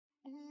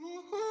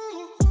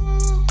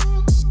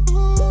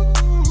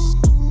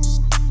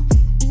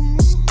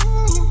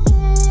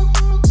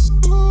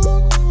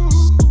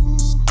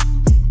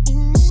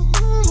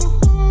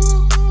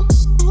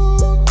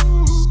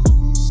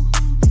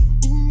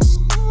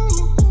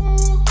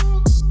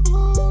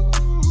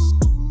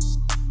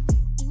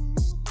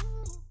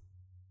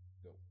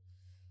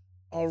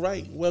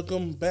right,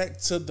 welcome back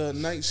to the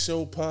Night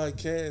Show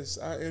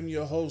podcast. I am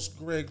your host,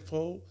 Greg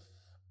Poe.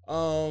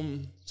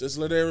 Just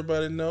let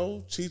everybody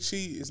know, Chi Chi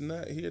is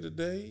not here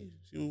today.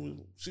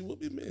 She will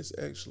be missed,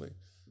 actually,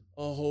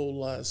 a whole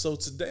lot. So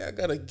today I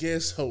got a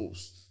guest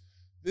host.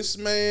 This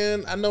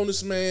man, I know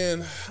this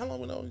man, how long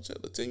we know each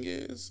other? 10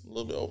 years? A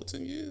little bit over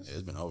 10 years?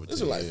 It's been over 10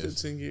 It's years. like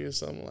 15 years,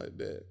 something like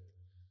that.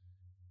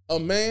 A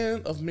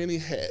man of many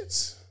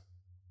hats.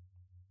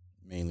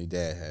 Mainly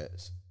dad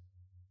hats.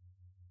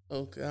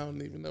 Okay, I don't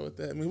even know what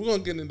that means. We're going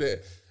to get into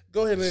that.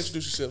 Go ahead and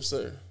introduce yourself,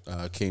 sir.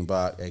 King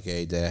Bach,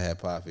 a.k.a. Dad Hat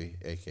Poppy,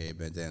 a.k.a.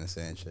 Bandana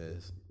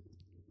Sanchez.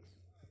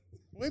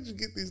 Where'd you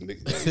get these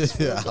nicknames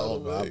from? I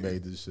don't know. I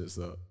made this shit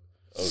up.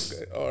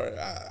 Okay, all right.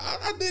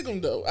 I dig them,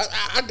 though.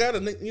 I got a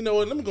nick. You know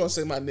what? Let me go and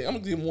say my name. I'm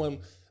going to give him one.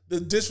 The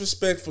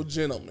disrespectful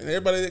gentleman.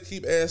 Everybody that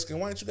keep asking,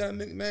 why ain't you got a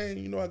nickname?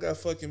 You know I got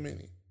fucking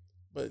many.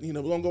 But, we're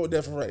going to go with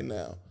that for right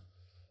now.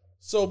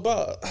 So,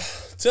 Bob,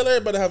 tell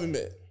everybody how we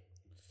met.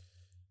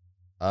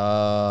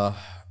 I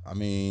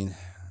mean,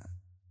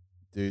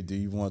 do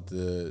you want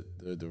the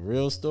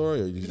real story,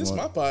 or you This is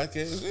want my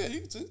podcast. Yeah,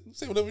 you can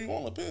say whatever you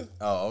want up here.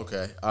 Oh,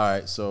 okay. All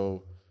right.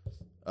 So,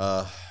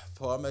 Paul,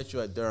 I met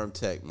you at Durham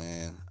Tech,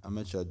 man. I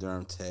met you at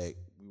Durham Tech.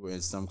 We were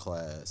in some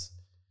class.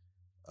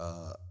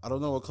 I don't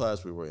know what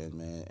class we were in,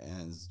 man.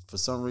 And for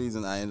some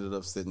reason, I ended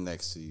up sitting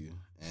next to you.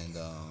 And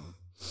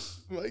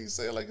Why you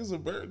say it like it's a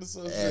bird or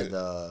something? and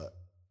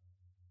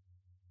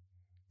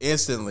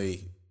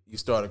instantly, you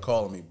started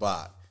calling me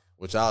Bach,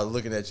 which I was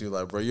looking at you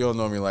like, bro, you don't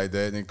know me like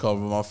that. And then call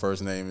me my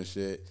first name and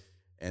shit.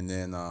 And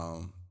then I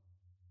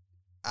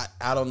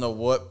don't know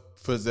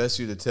what possessed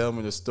you to tell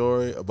me the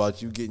story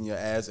about you getting your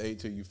ass ate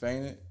till you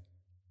fainted.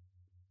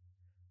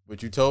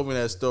 But you told me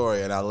that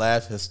story, and I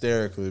laughed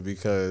hysterically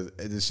because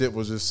the shit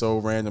was just so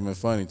random and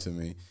funny to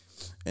me.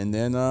 And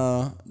then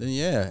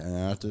yeah, and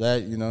after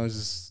that, it's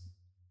just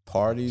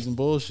parties and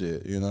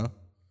bullshit, And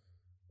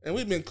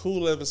we've been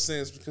cool ever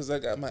since because I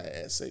got my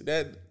ass ate.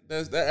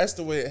 That's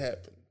the way it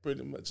happened,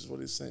 pretty much is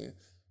what he's saying.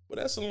 But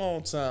that's a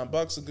long time.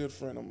 Bach's a good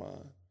friend of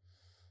mine.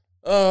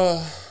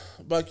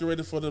 Bach, you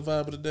ready for the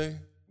vibe of the day?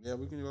 Yeah,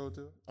 we can go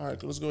to it. All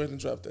right, let's go ahead and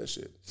drop that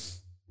shit.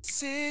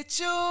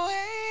 Situations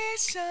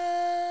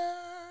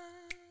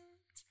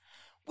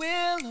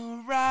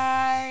will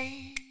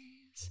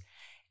arise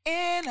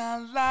in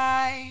our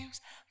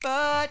lives,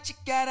 but you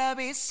gotta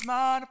be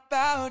smart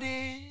about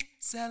it.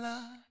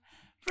 Celebrations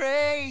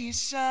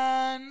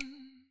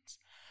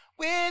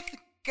with the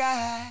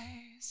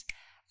guys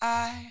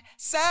I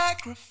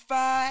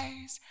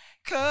sacrifice,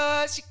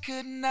 'cause you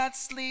could not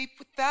sleep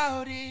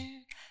without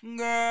it.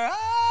 Girl,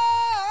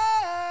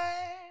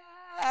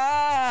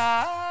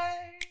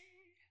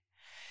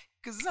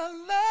 cause I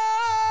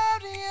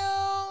loved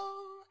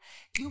you.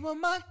 You were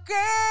my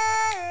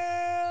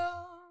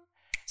girl.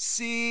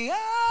 See, I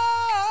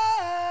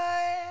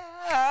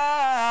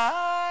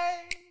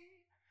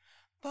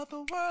thought the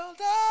world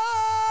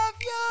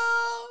of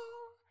you,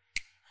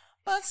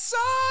 but so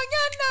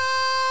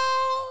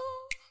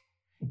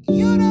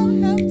you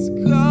don't have to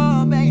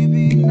go,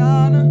 baby,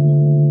 nana.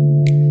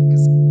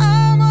 Cause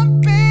I'ma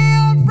be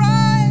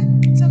alright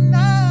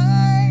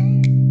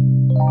tonight.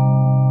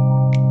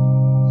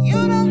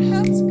 You don't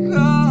have to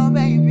go,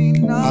 baby,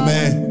 nana.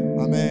 Amen.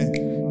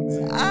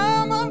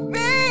 I'ma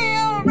be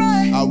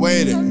alright. I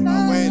waited. tonight.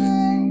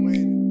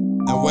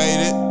 And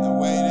waited.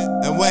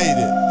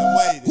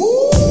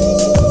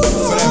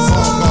 For that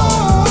phone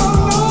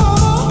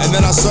call. And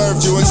then I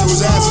served you what you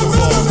was asking for.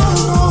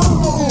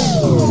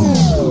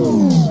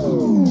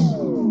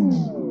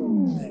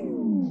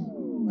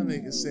 My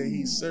nigga said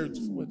he searched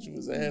for what you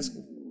was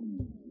asking for.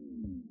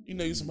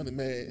 You somebody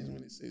mad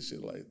when they say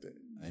shit like that.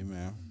 Hey,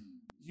 man.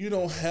 You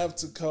don't have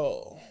to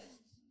call.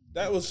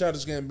 That was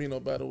Childish Gambino,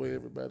 by the way,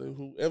 everybody.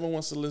 Whoever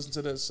wants to listen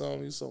to that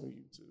song, it's on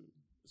YouTube.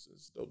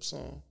 It's a dope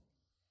song.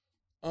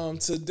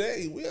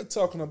 Today, we are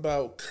talking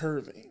about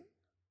curving.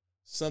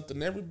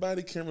 Something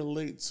everybody can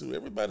relate to.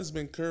 Everybody's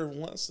been curved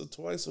once or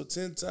twice or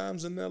 10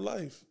 times in their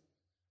life.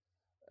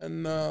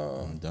 And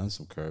I've done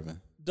some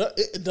curving.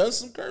 it does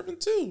some curving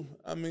too.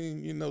 I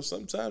mean,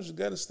 sometimes you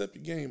got to step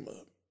your game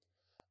up.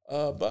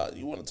 But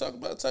you want to talk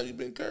about the time you've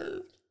been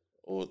curved?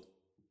 Or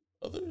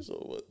others, or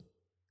what?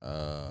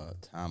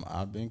 Time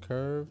I've been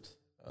curved.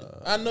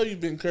 I know you've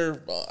been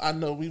curved, but I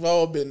know we've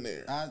all been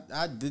there.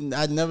 I didn't.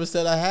 I never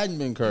said I hadn't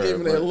been curved. Give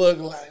me that look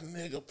like,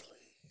 nigga,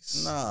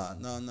 please. Nah.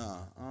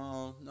 No,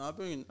 I've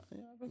been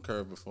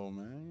curved before,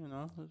 man.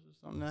 It's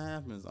just something that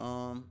happens.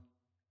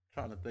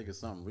 Trying to think of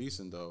something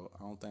recent though.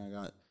 I don't think I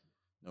got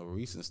no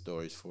recent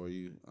stories for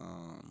you.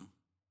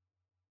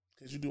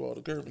 Cause you do all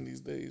the curving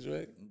these days,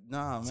 right?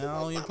 Nah, man. So I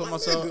don't even my put nigga,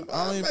 myself. my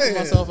I don't even man. put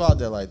myself out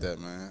there like that,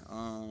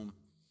 man.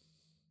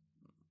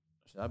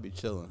 Should I be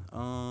chilling?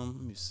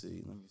 Let me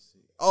see.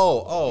 Oh,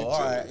 all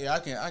right. Yeah, I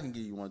can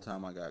give you one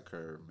time I got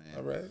curved, man.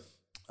 All right.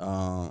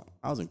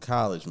 I was in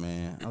college,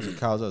 man. I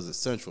was at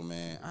Central,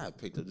 man. I had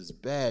picked up this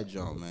bad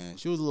jump, man.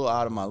 She was a little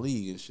out of my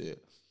league and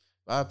shit.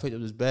 But I picked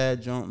up this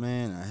bad jump,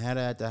 man. I had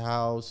her at the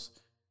house.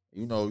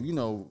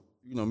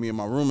 me and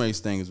my roommates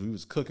thing is we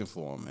was cooking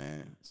for him,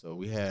 man. So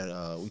we had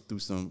we threw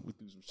some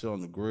shit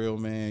on the grill,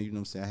 man. You know what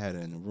I'm saying? I had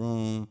it in the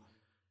room,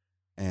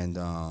 and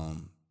I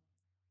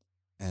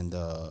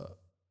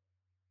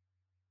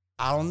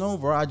don't know,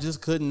 bro. I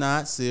just could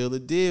not seal the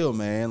deal,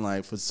 man.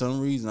 Like for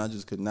some reason, I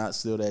just could not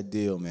seal that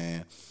deal,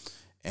 man.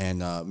 And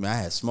man, I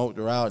had smoked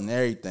her out and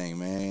everything,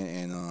 man.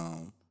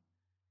 And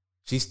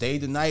she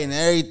stayed the night and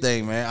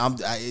everything, man.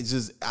 It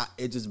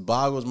just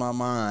boggles my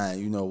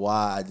mind,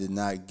 why I did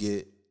not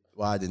get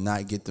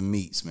the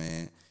meats,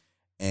 man.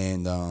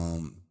 And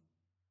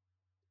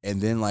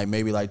then like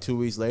maybe like 2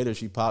 weeks later,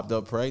 she popped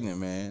up pregnant,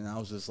 man. And I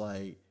was just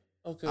like,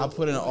 okay, I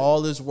put in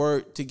all this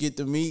work to get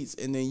the meats,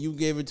 and then you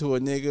gave it to a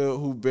nigga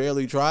who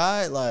barely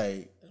tried.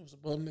 Like it was a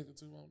bum nigga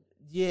too.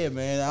 Yeah,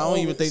 man. I don't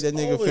even think that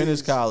nigga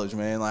finished college,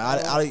 man.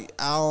 Like I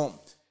don't.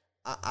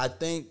 I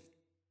think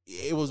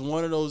it was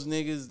one of those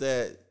niggas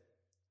that.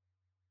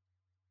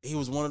 He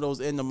was one of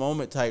those in the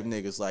moment type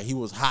niggas. Like he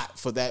was hot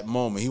for that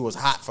moment. He was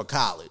hot for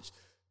college.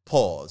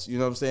 Pause. You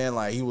know what I'm saying?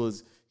 Like he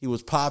was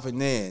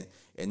popping in,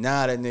 and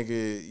now that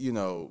nigga, he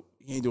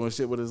ain't doing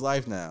shit with his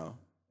life now.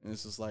 And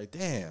it's just like,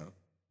 damn,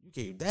 you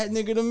gave that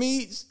nigga the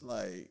meats?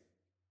 Like,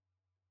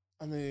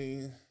 I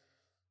mean,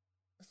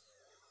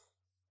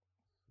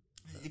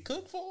 you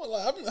cook for it?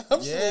 Like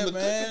I'm still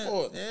cooking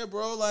for it. Yeah,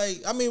 bro.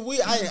 Like, I mean,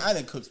 I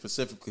didn't cook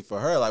specifically for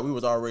her. Like we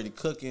was already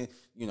cooking.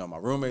 My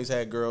roommates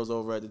had girls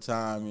over at the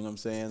time, you know what I'm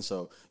saying?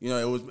 So, it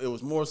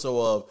was more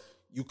so of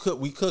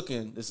we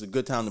cooking, this is a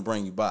good time to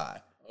bring you by.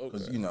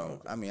 Because,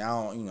 I mean,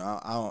 I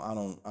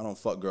don't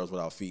fuck girls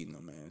without feeding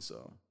them, man.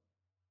 So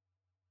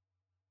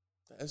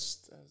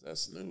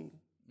that's new.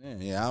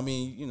 Yeah. I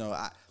mean,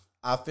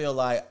 I feel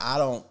like I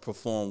don't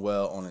perform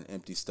well on an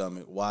empty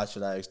stomach. Why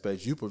should I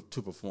expect you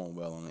to perform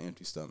well on an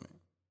empty stomach?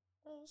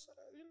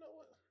 You know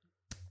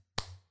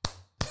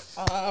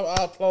what?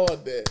 I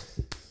applaud that.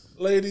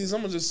 Ladies, I'm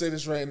gonna just say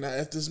this right now.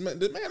 If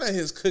the man out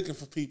here is cooking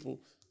for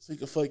people so he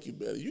can fuck you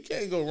better, you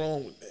can't go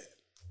wrong with that.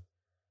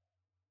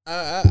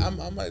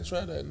 I might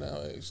try that now,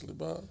 actually,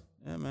 Bob.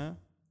 Yeah, man.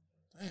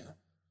 Damn.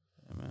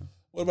 Yeah, man.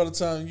 What about the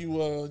time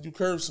you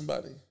curved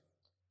somebody?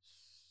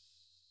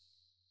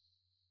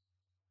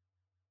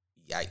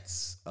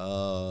 Yikes.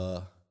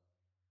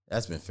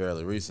 That's been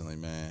fairly recently,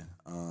 man.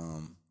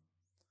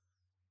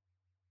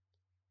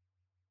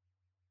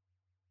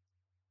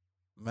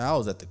 Man, I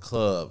was at the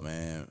club,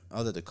 man.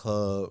 I was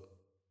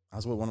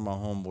with one of my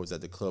homeboys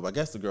at the club. I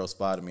guess the girl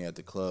spotted me at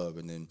the club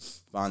and then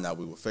found out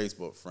we were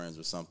Facebook friends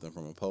or something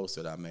from a post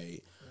that I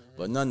made. Mm-hmm.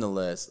 But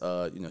nonetheless,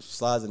 she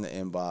slides in the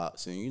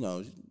inbox and, she's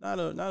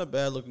not a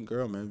bad looking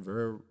girl, man.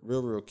 Very,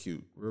 real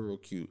cute. Real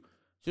cute.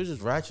 She was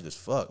just ratchet as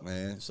fuck,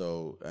 man.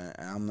 So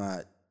I'm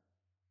not,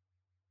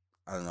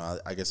 I don't know,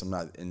 I guess I'm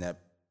not in that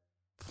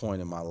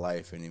point in my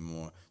life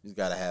anymore. You just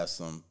gotta have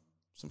some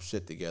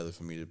shit together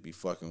for me to be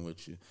fucking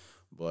with you.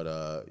 But,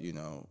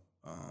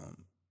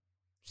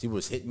 she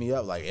was hitting me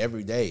up like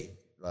every day.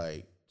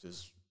 Like,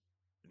 just,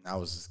 and I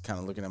was just kind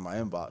of looking at my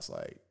inbox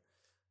like,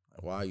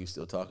 why are you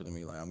still talking to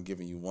me? Like, I'm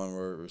giving you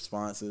one-word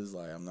responses.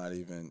 Like, I'm not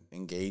even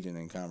engaging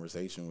in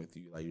conversation with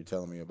you. Like, you're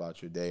telling me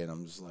about your day, and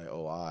I'm just like,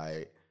 oh, all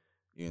right.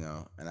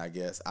 And I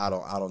guess, I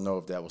don't know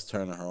if that was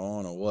turning her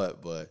on or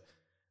what, but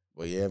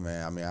yeah,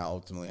 man, I mean, I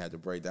ultimately had to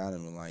break down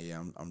and be like,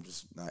 yeah, I'm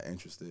just not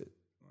interested.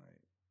 Like,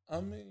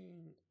 I mean,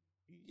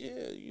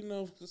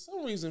 yeah, for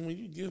some reason when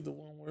you give the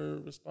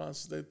one-word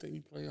responses, they think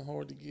you playing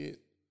hard to get.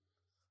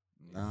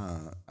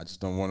 Nah, I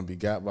just don't want to be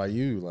got by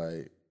you.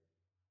 Like,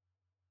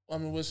 I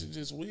mean, was she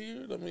just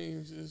weird? I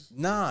mean, just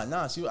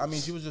nah. She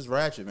was just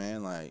ratchet,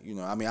 man. Like,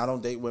 I mean, I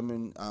don't date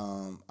women.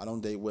 I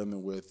don't date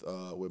women with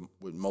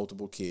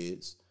multiple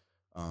kids.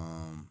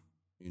 I've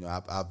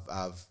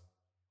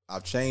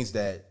changed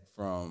that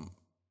from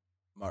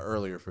my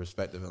earlier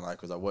perspective in life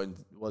because I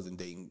wasn't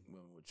dating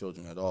women with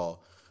children at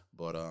all.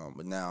 But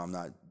now I'm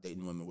not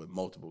dating women with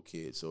multiple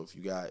kids. So if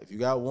you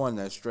got one,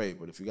 that's straight.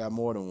 But if you got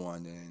more than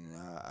one, then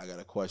I got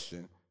a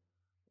question.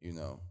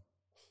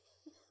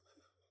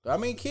 I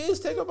mean, kids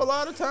take up a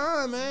lot of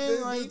time,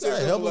 man. Like, you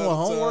gotta help them with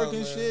homework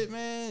and shit,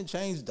 man.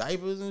 Change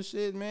diapers and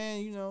shit,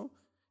 man.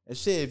 And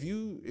shit.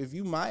 If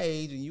you my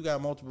age and you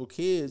got multiple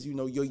kids,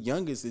 your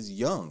youngest is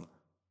young.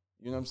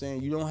 You know what I'm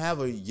saying? You don't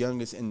have a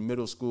youngest in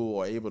middle school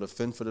or able to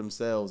fend for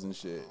themselves and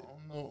shit.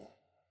 I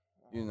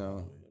don't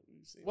know.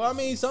 Well, I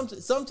mean,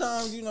 sometimes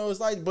it's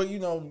like, but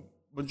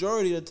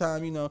majority of the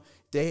time,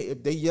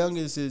 if their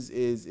youngest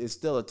is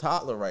still a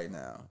toddler right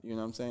now. You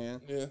know what I'm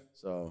saying? Yeah.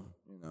 So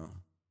I mean,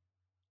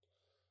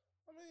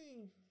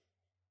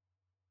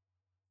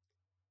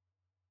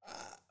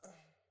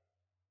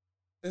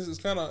 it's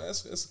kind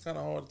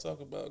of hard to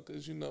talk about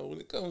because when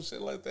it comes to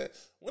shit like that,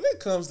 when it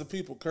comes to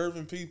people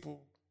curving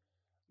people,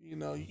 you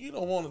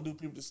don't want to do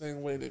people the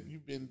same way that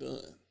you've been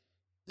done.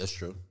 That's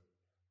true.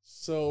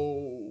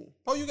 So,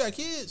 you got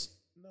kids?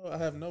 No, I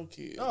have no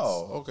kids.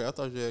 Oh, okay. I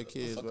thought you had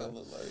kids. What the fuck I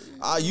look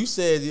like? You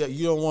said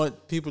you don't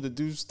want people to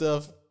do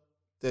stuff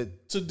to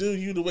do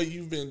you the way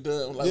you've been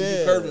done, like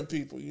you curving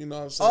people. You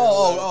know what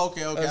I'm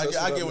saying? Okay.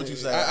 I get what you're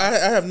saying.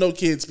 I have no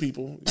kids,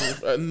 people.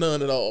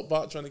 None at all.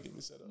 Bot trying to get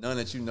me set up. None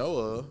that you know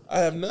of. I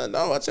have none.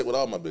 No, I check with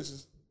all my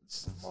bitches.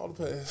 All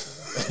the past.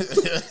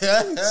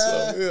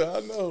 So, yeah,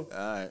 I know.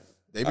 All right.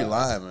 They be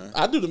lying, man.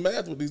 I do the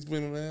math with these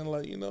women, man.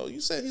 Like, you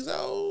say he's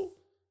old.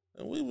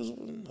 And we was,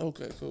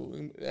 okay, cool.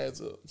 It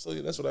adds up. So,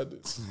 yeah, that's what I do.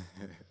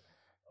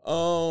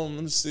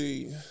 Let me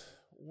see.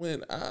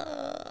 When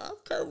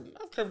I've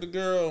curved a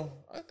girl.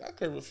 I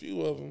curved a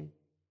few of them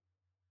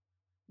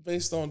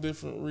based on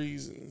different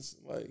reasons.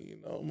 Like,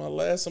 my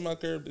last time I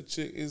curved a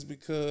chick is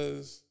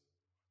because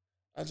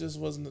I just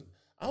wasn't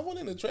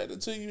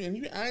attracted to you,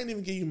 and I ain't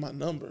even give you my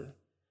number.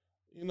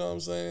 You know what I'm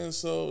saying?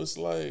 So it's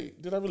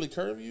like, did I really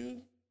curve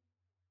you?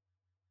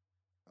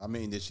 I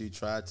mean, did she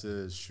try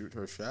to shoot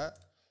her shot?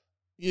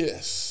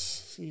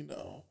 Yes.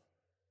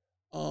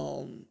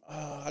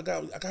 I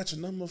got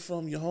your number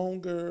from your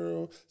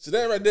homegirl. So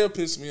that right there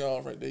pissed me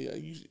off right there. Yeah,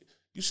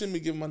 you shouldn't be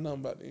giving my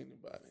number out to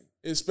anybody,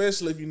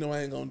 especially if I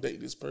ain't gonna date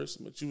this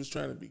person. But you was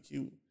trying to be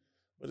cute,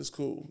 but it's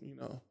cool,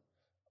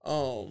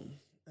 And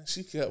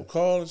she kept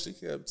calling, she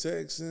kept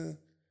texting,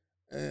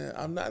 and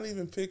I'm not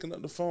even picking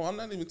up the phone. I'm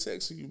not even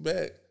texting you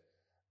back.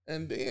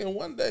 And then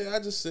one day I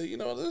just said,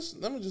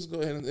 let me just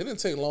go ahead. And it didn't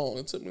take long.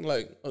 It took me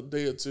like a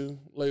day or two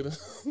later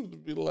to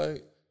be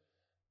like,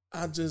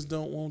 I just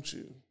don't want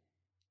you.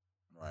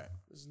 Right.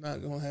 It's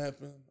not gonna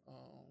happen.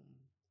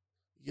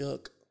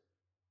 Yuck.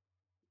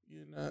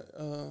 You're not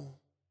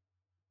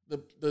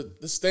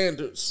the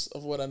standards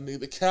of what I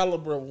need, the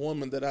caliber of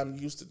woman that I'm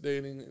used to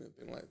dating,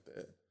 anything like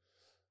that.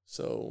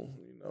 So,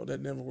 that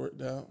never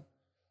worked out.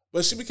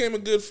 But she became a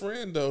good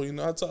friend though.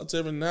 I talk to her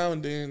every now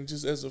and then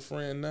just as a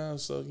friend now.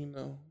 So,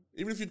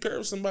 even if you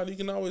curve somebody, you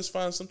can always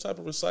find some type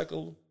of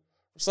recycling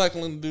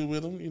to do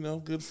with them,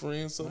 good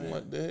friends, something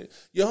like that.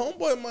 Your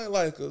homeboy might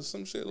like her,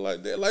 some shit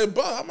like that. Like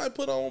Bob, I might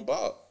put her on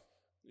Bob.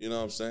 You know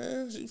what I'm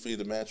saying? She feed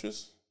the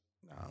mattress.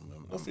 Nah,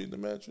 I'm feed the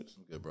mattress.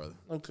 I'm good, brother.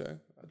 Okay,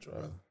 I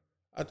try.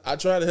 I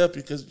try to help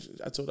you because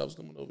I told I was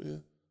coming over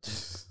here.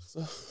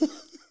 So,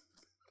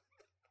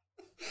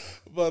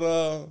 but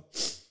let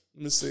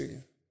me see.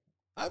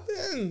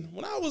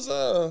 When I was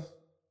I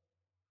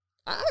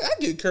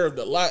get curved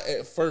a lot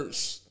at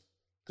first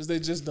because they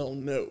just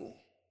don't know.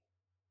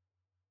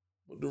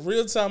 But the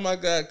real time I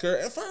got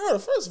curved,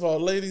 and first of all,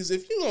 ladies,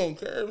 if you gonna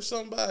curve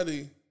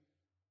somebody,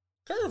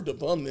 curve the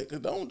bum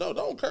nigga.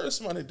 Don't curve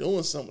somebody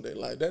doing something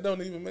like that.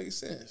 Don't even make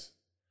sense.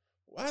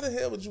 Why the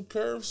hell would you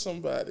curve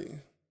somebody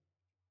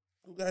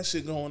who got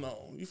shit going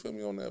on? You feel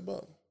me on that,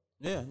 Bob?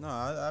 Yeah, no,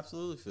 I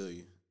absolutely feel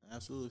you.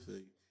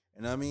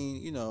 And I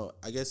mean,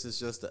 I guess it's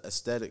just the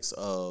aesthetics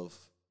of,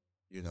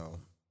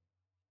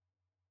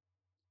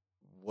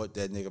 what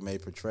that nigga may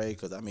portray.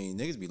 Because,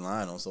 niggas be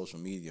lying on social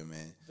media,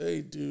 man.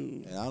 They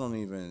do. And I don't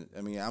even,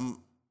 I'm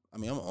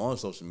on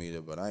social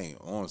media, but I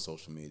ain't on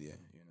social media.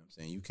 You know what I'm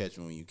saying? You catch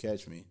me when you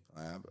catch me.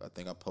 I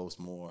think I post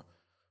more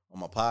on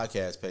my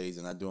podcast page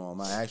than I do on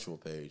my actual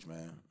page,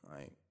 man.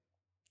 Like,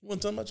 you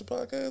want to tell them about your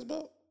podcast,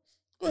 Bob?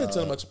 Go ahead and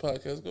tell them about your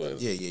podcast. Go ahead.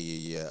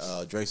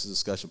 Yeah. Drake's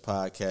Discussion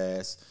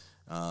Podcast.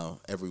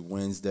 Every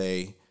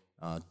Wednesday.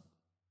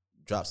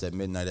 Drops at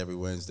midnight every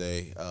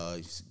Wednesday.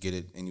 You get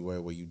it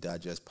anywhere where you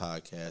digest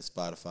podcasts,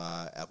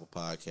 Spotify, Apple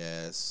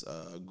Podcasts,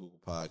 Google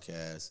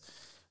Podcasts.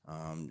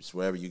 Just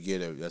wherever you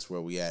get it, that's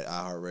where we at.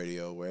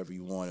 iHeartRadio, wherever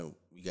you want it,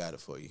 we got it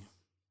for you.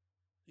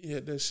 He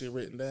had that shit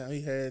written down.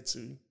 He had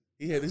to.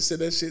 He said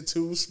that shit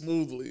too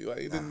smoothly. Like,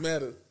 it didn't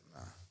matter.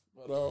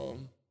 But let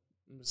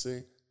me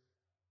see.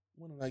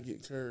 When did I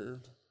get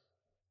curved?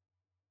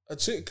 A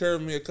chick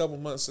curved me a couple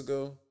months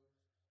ago.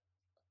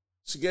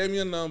 She gave me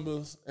a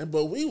number,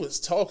 but we was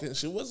talking.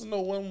 She wasn't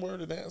no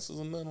one-worded answers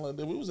or nothing like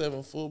that. We was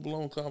having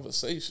full-blown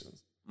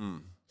conversations.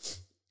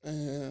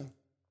 And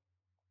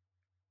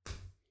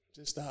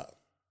just stopped.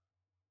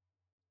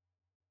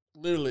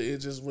 Literally, it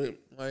just went,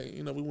 like,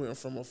 we went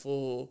from a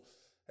full,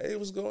 hey,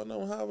 what's going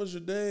on? How was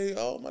your day?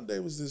 Oh, my day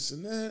was this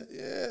and that.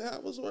 Yeah,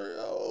 how was work?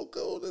 Oh,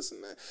 cool, this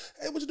and that.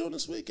 Hey, what you doing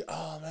this weekend?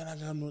 Oh, man, I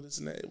got to know this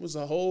and that. It was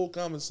a whole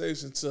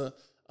conversation to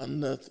a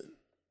nothing.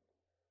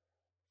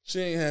 She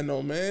ain't had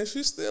no man.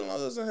 She still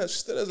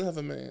doesn't have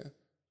a man.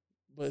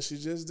 But she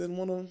just didn't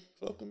want to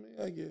fuck with me,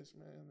 I guess,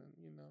 man.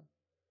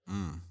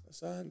 And,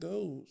 that's how it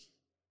goes.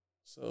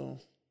 So,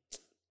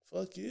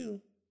 fuck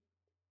you.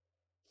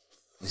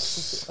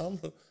 I'm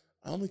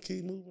gonna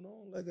keep moving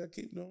on like I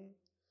keep doing.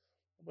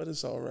 But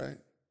it's all right.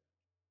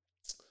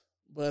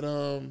 But,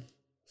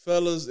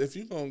 fellas, if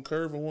you gonna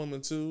curve a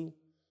woman too,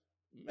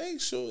 make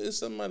sure it's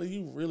somebody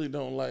you really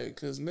don't like.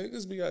 Because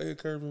niggas be out here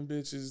curving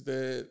bitches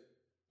that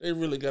they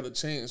really got a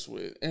chance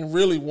with and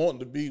really want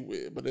to be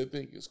with, but they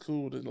think it's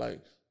cool to like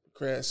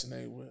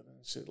procrastinate with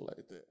and shit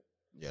like that.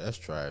 Yeah, that's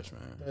trash,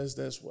 man.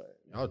 That's whack.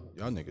 Y'all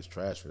niggas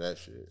trash for that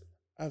shit.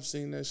 I've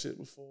seen that shit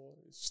before.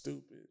 It's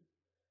stupid.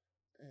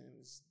 And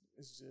it's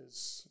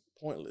just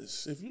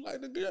pointless. If you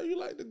like the girl, you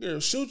like the girl.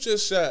 Shoot your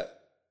shot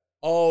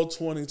all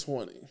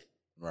 2020.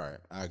 Right.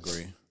 I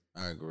agree.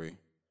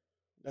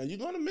 Now you're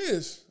gonna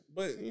miss,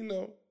 but at the end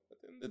of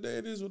the day,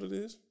 it is what it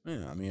is.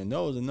 Yeah, a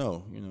no is a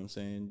no. You know what I'm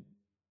saying?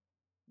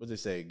 What they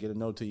say? Get a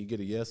no till you get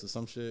a yes or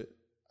some shit.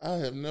 I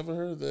have never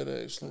heard that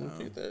actually.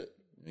 Repeat that.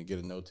 You get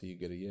a no till you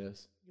get a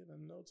yes. Get a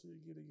no till you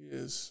get a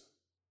yes.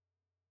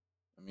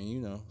 I mean, you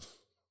know,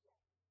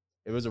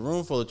 if it's a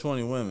room full of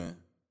 20 women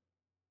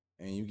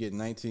and you get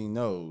 19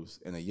 no's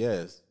and a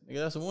yes, nigga,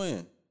 that's a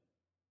win.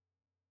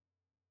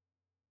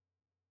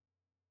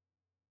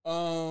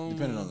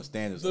 Depending on the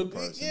standards of the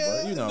person,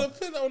 but you know.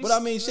 But I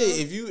mean, shit.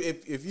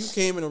 If you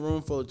came in a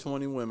room full of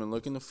 20 women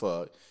looking to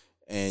fuck,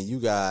 and you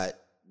got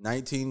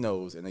 19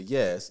 no's and a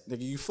yes,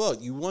 nigga, you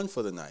fucked. You won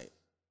for the night.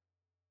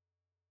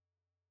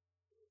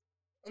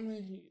 I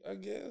mean, I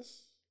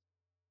guess.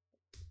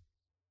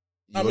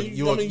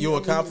 You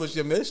accomplished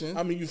your mission.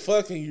 I mean, you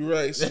fucking, you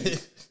right. So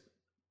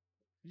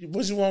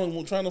was you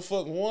trying to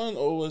fuck one,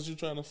 or was you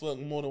trying to fuck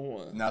more than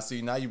one? Now,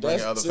 see, now you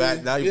bring other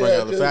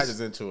factors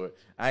into it.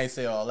 I ain't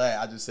say all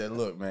that. I just said,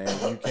 look, man,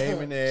 you came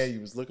in there, you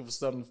was looking for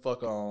something to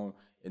fuck on,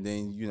 and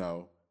then you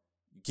know,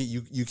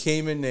 you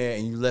came in there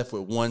and you left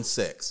with one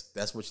sex.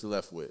 That's what you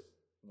left with,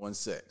 one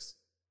sex.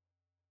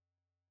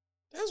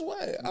 That's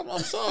why I'm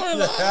sorry.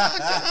 Like,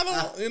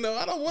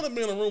 I don't want to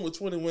be in a room with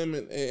 20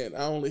 women and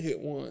I only hit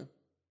one.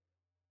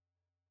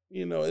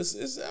 You know, I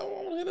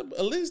want to hit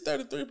at least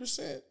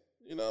 33%.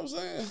 You know what I'm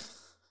saying?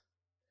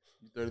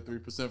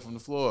 33% from the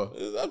floor.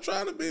 I'm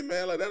trying to be,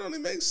 man. Like, that don't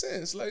even make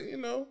sense. Like, you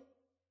know.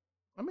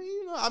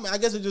 I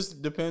guess it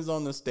just depends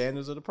on the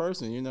standards of the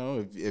person. You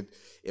know,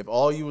 if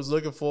all you was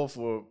looking for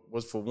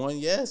was for one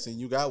yes and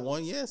you got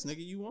one yes,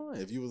 nigga, you won.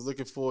 If you was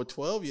looking for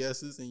 12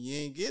 yeses and you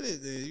ain't get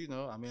it, then, you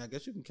know, I mean, I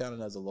guess you can count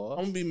it as a loss.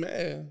 I'm gonna be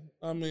mad.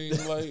 I mean,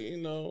 like, you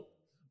know.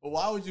 But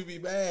why would you be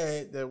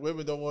mad that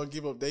women don't want to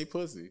give up their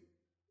pussy?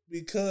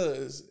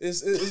 Because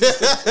it's the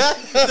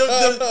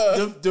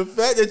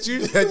fact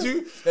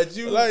that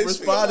you like,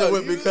 responded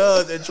with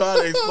because and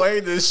trying to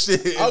explain this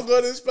shit. I'm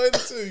gonna explain it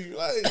to you.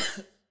 Like,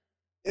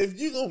 if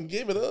you gonna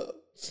give it up,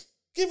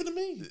 give it to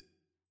me.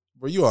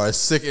 Bro, you are a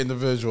sick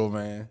individual,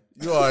 man.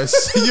 You are a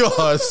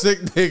sick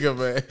nigga,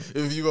 man.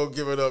 If you gonna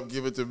give it up,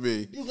 give it to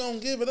me. You gonna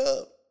give it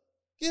up,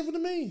 give it to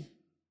me.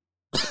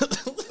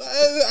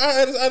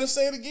 I had to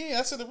say it again.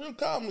 I said it real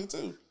calmly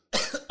too.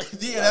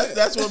 Yeah,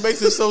 that's what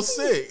makes it so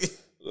sick.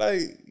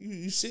 Like,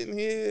 you sitting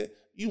here,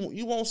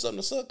 you want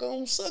something to suck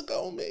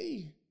on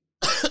me.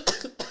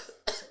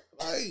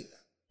 Like,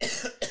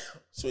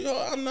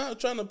 sweetheart, I'm not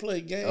trying to play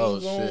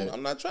games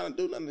I'm not trying to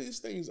do none of these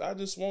things. I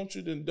just want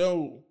you to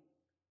know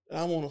that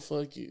I want to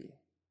fuck you.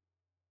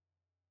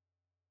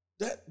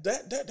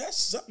 That's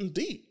something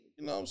deep.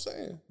 You know what I'm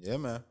saying? Yeah,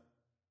 man.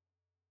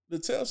 To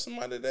tell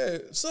somebody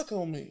that, suck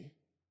on me.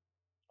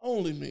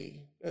 Only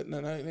me. No,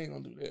 I ain't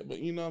gonna do that. But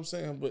you know what I'm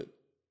saying? But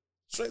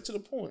straight to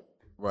the point.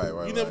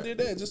 Right. You never did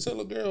that. Just tell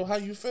a girl how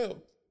you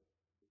felt.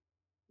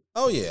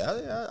 Oh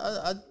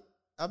yeah,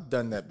 I've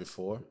done that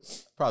before.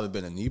 Probably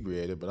been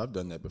inebriated, but I've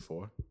done that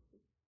before.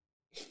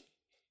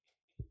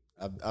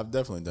 I've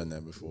definitely done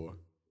that before.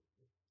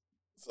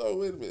 So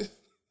wait a minute,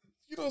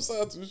 you don't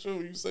sound too sure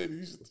when you say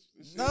these.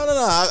 No.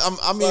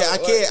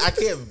 I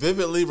can't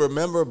vividly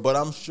remember, but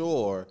I'm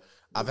sure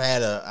I've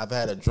had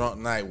a drunk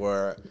night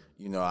where,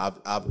 you know,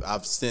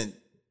 I've sent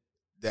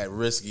that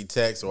risky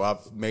text or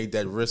I've made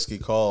that risky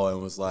call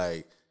and was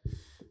like,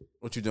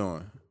 what you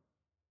doing?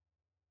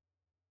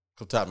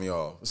 Come top me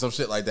off. Some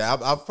shit like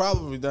that. I've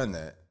probably done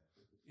that.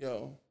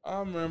 Yo, I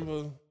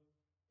remember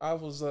I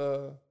was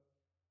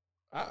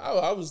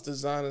I was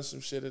designing some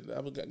shit. I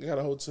got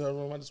a hotel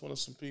room. I just wanted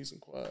some peace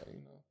and quiet,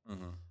 you know.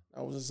 Mm-hmm.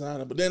 I was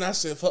designing. But then I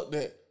said, fuck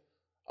that.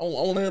 I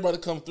want everybody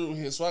to come through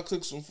here. So I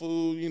cooked some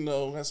food, you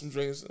know, had some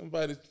drinks,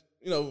 invited,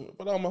 you know,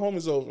 but all my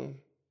homies over.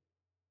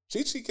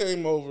 Chi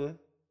came over.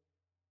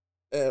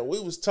 And we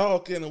was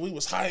talking and we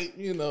was hyped,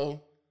 you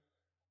know.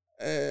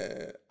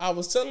 And I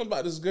was telling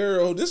about this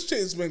girl. This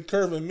chick's been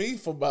curving me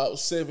for about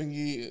 7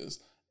 years.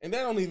 And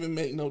that don't even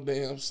make no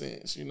damn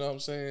sense, you know what I'm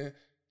saying?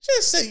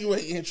 Just say you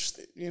ain't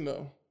interested, you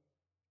know.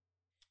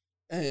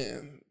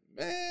 And,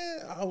 man,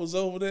 I was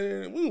over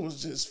there and we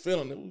was just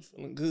feeling it. We was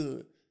feeling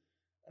good.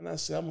 And I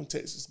said, I'm going to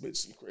text this bitch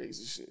some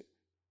crazy shit.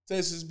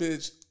 Text this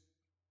bitch,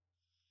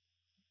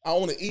 I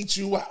want to eat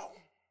you out.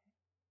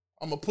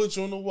 I'm going to put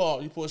you on the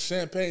wall. You pour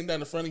champagne down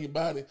the front of your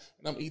body, and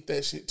I'm going to eat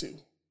that shit too.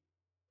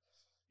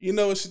 You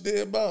know what she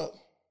did, Bob?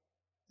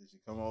 Did she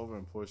come over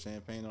and pour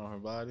champagne on her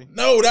body?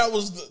 No, that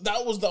was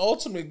the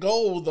ultimate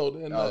goal, though.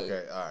 That night.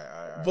 Okay, all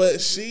right.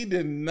 But she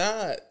did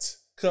not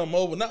come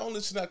over. Not only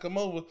did she not come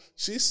over,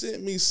 she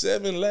sent me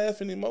 7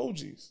 laughing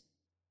emojis.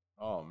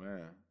 Oh,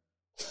 man.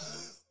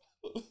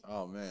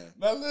 Oh, man.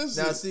 Now,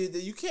 listen. Now, see,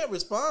 you can't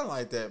respond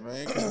like that,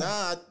 man, because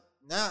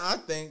now I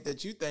think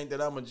that you think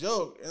that I'm a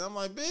joke, and I'm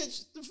like,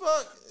 bitch, the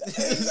fuck?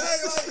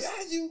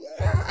 Exactly.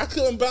 Like, I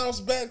couldn't bounce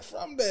back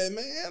from that,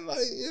 man.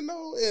 Like, you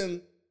know,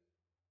 and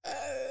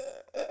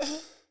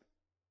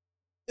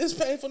it's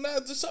painful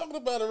not just talking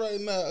about it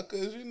right now,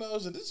 because, you know,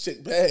 this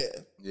chick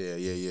bad.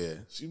 Yeah.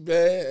 She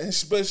bad,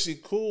 but she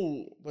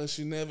cool, but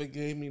she never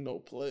gave me no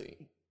play.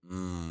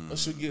 But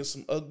she'll give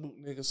some ugly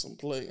niggas some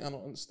play. I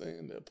don't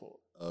understand that part.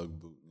 Ugg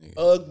boot niggas.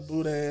 Ugg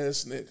boot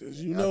ass niggas.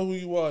 You know who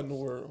you are in the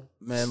world.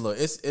 Man, look,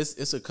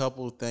 it's a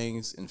couple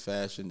things in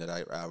fashion that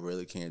I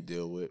really can't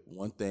deal with.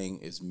 One thing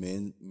is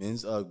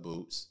men's Ugg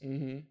boots.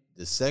 Mm-hmm.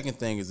 The second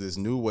thing is this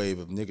new wave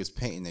of niggas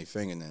painting their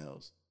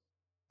fingernails.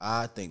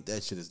 I think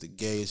that shit is the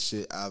gayest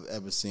shit I've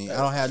ever seen. I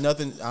don't have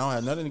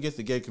nothing against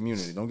the gay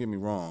community. Don't get me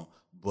wrong,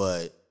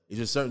 but it's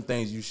just certain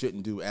things you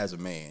shouldn't do as a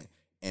man.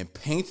 And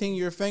painting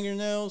your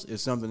fingernails is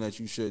something that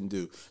you shouldn't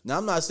do. Now,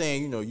 I'm not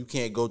saying, you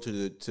can't go to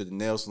the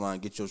nail salon,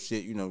 get your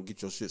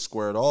shit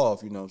squared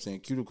off, what I'm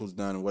saying, cuticles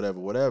done or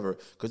whatever.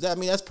 Because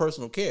that's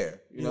personal care.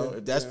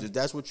 If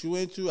that's what you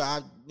into,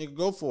 nigga,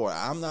 go for it.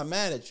 I'm not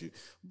mad at you.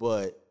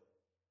 But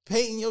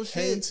painting your shit.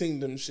 Painting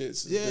them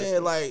shits. Yeah,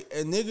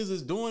 and niggas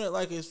is doing it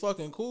like it's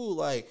fucking cool.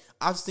 Like,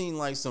 I've seen,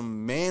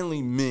 some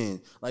manly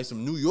men,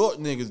 some New York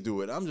niggas do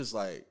it. I'm just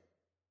like,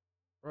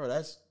 bro,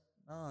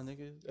 nah,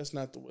 nigga. That's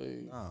not the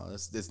wave. No,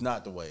 it's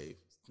not the wave.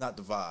 It's not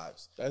the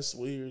vibes. That's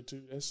weird,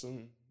 too. That's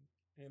some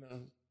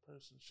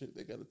person shit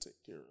they got to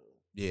take care of.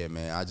 Yeah,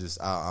 man.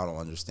 I don't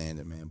understand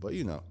it, man. But,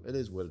 it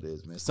is what it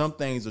is, man. Some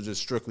things are just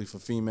strictly for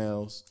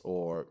females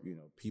or,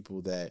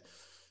 people that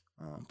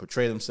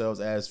portray themselves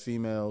as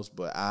females,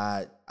 but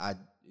I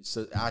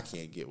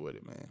can't get with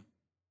it, man.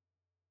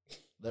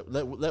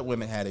 Let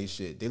women have their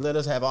shit. They let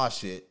us have our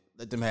shit.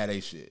 Let them have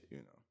their shit,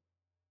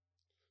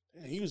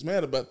 Damn, he was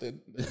mad about that.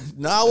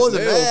 No, I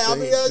wasn't mad. I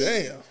mean,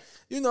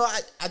 damn.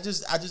 I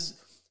just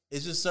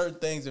it's just certain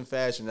things in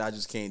fashion that I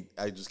just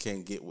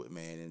can't get with,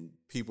 man. And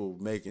people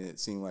making it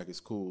seem like it's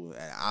cool,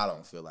 and I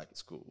don't feel like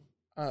it's cool.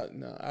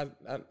 No,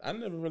 I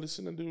never really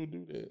seen a dude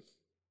do that.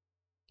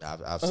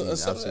 I've seen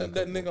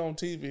that nigga on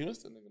TV.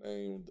 What's the nigga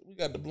name? We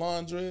got the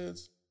blonde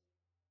dreads.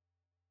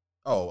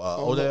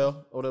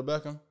 Odell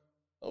Beckham.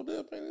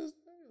 Odell painted his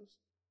nails.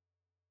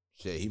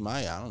 Shit, he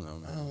might. I don't know,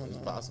 man. It's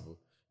possible.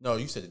 No,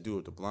 you said the dude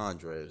with the blonde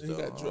dreads. He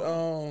got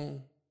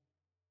on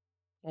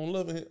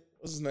Loving It.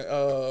 What's his name?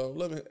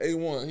 Loving It,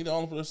 A1. He the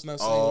only person I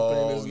seen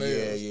paint his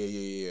nails.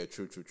 Yeah.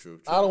 True.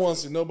 I don't want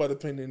to see nobody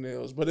paint their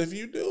nails, but if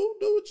you do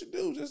what you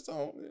do. Just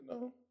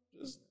don't,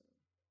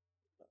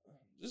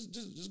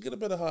 just get a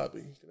better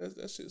hobby.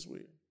 That shit's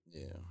weird.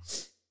 Yeah.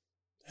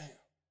 Damn.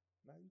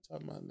 Now you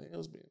talking about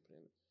nails being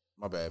painted.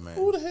 My bad, man.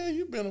 Who the hell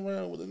you been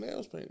around with the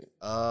nails painted?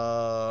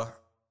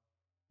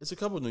 It's a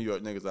couple of New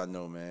York niggas I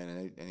know,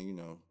 man, and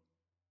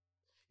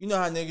you know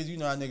how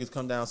niggas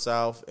come down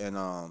south and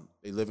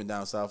they living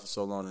down south for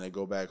so long and they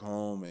go back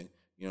home and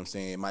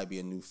it might be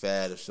a new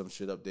fad or some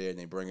shit up there and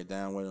they bring it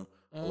down with them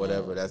or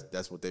whatever.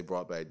 That's what they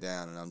brought back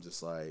down, and I'm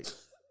just like,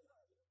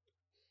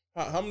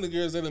 how many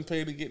girls they done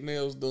paid to get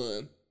nails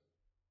done,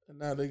 and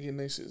now they getting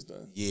their shits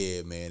done?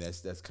 Yeah, man,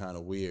 that's kind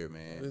of weird,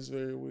 man. It's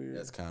very weird.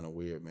 That's kind of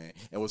weird, man.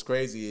 And what's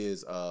crazy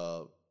is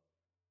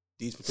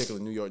these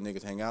particular New York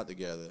niggas hang out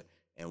together,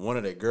 and one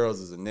of their girls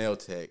is a nail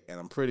tech, and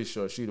I'm pretty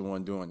sure she the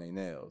one doing their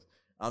nails.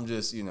 I'm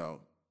just, Oh, wow.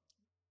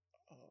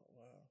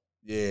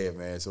 Yeah,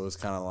 man. So it's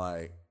kind of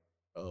like,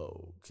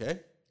 okay.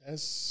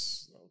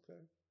 That's okay.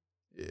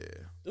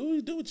 Yeah.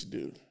 Do what you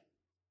do.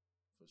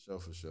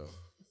 For sure.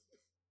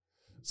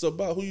 So,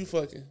 about who you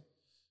fucking?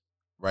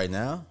 Right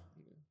now?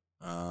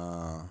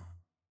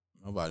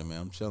 Nobody, man.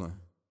 I'm chilling.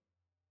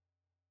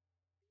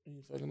 You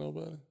ain't fucking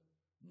nobody?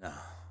 Nah,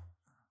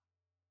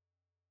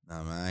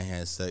 man. I ain't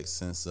had sex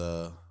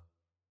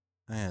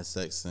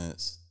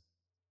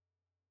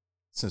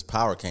since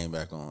Power came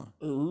back on.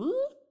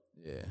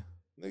 Yeah.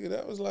 Nigga,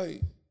 that was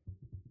like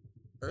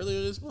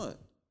earlier this month.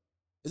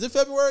 Is it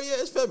February? Yeah,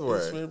 it's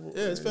February.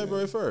 It's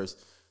February 1st.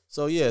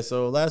 So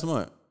last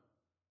month.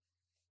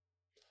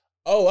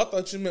 Oh, I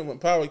thought you meant when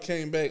Power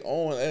came back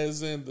on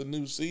as in the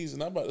new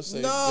season. I'm about to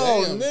say,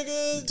 no, damn,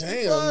 nigga.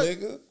 Damn,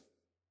 nigga.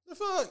 The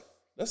fuck?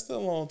 That's still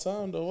a long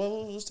time, though.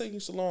 What was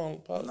taking so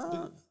long?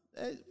 Nah,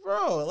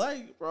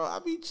 bro, I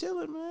be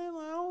chilling, man.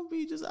 Like, I don't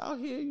be just out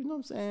here, you know what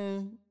I'm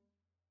saying?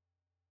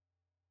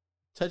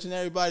 Touching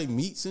everybody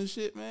meats and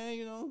shit, man,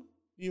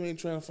 You ain't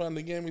trying to find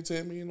the gammy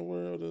tammy in the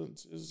world to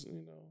just,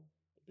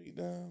 beat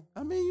down.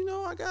 I mean,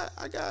 I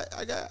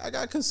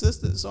got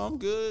consistent, so I'm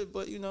good.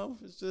 But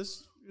it's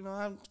just,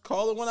 I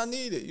call it when I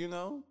need it.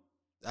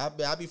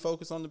 I be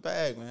focused on the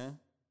bag, man.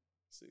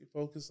 See,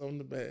 focus on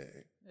the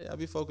bag. Yeah, I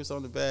be focused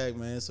on the bag,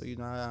 man. So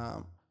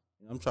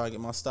I'm trying to get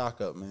my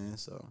stock up, man.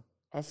 So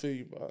I feel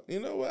you, Bob.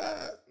 You know what?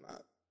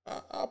 I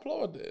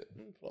applaud that.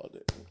 Let me clap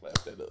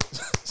that up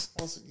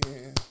once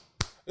again.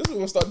 This is what we're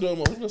gonna start doing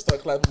more. We're gonna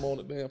start clapping more on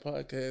the damn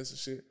podcast and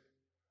shit.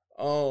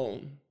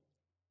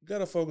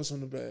 Gotta focus on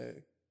the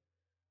bag.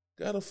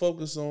 Gotta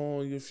focus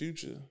on your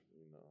future.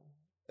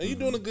 And you're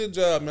doing a good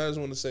job, man. I just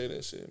want to say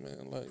that shit,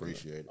 man. Like,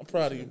 appreciate it. I'm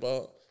proud of you,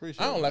 Bob.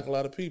 I don't like a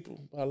lot of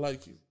people, but I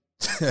like you.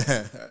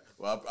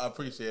 Well, I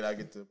appreciate it. I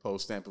get to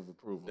post stamp of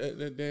approval.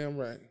 That damn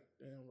right.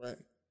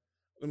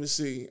 Let me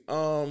see.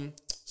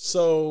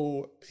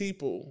 So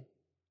people,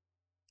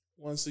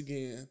 once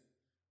again,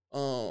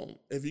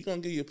 if you're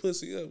gonna give your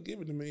pussy up, give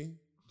it to me.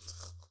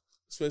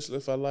 Especially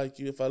if I like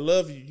you. If I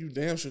love you, you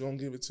damn sure gonna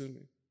give it to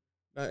me.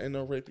 Not in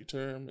no rapey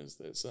term as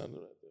that sounded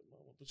at that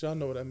moment. But y'all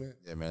know what I meant.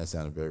 Yeah, man, that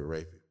sounded very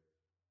rapey.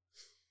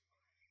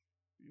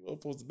 You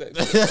supposed to back.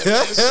 You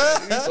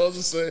supposed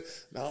to say,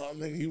 "No,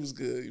 nigga, he was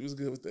good. He was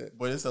good with that."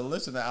 But it's a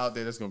listener out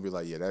there that's gonna be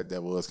like, yeah,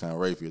 that was kind of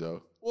rapey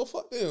though. Well,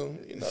 fuck them.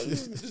 You know,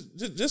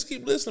 just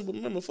keep listening, but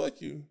remember,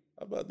 fuck you.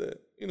 How about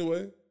that?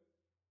 Anyway,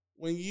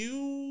 when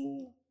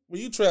you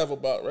travel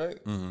about,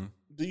 right? Mm-hmm.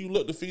 Do you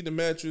look to feed the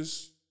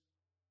mattress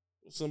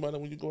with somebody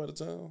when you go out of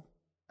town?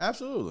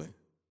 Absolutely.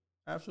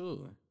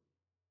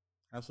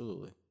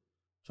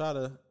 Try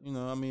to,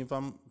 I mean, if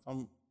I'm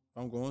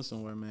going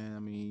somewhere, man, I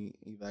mean,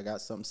 either I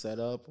got something set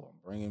up or I'm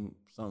bringing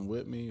something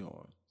with me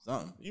or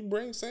something. You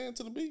bring sand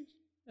to the beach?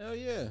 Hell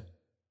yeah.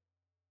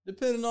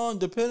 Depending on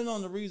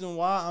the reason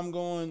why I'm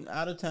going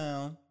out of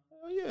town.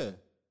 Hell yeah.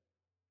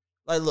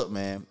 Like, look,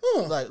 man.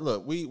 Like,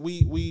 look,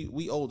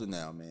 we older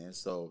now, man.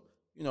 So,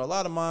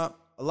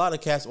 a lot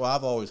of cats. Well,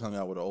 I've always hung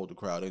out with an older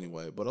crowd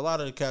anyway. But a lot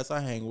of the cats I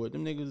hang with,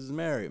 them niggas is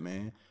married,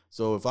 man.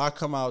 So if I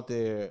come out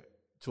there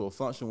to a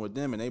function with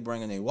them and they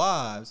bringing their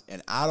wives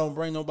and I don't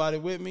bring nobody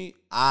with me,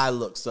 I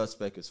look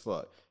suspect as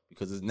fuck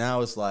because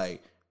now it's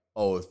like,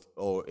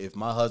 if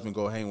my husband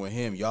go hang with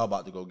him, y'all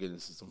about to go get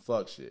into some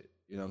fuck shit.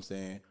 You know what I'm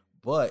saying?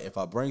 But if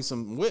I bring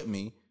some with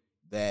me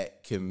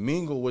that can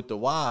mingle with the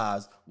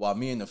wives while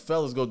me and the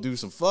fellas go do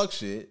some fuck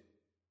shit.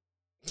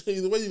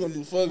 Either way, you gonna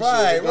do fuck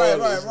right, shit.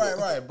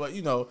 Right. But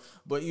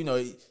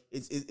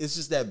it's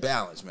just that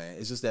balance, man.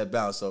 It's just that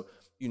balance. So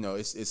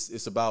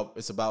it's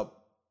about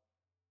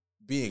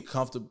being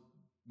comfortable,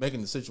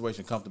 making the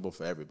situation comfortable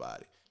for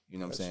everybody. You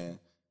know what I'm saying?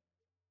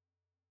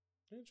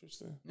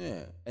 Interesting.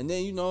 Yeah. And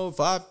then, if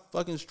I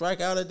fucking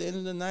strike out at the end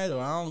of the night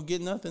or I don't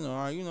get nothing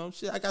or,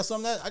 shit, I got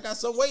something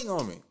waiting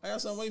on me. I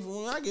got something waiting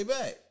for when I get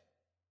back.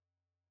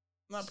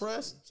 I'm not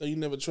pressed. So you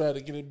never try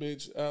to get a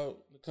bitch out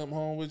to come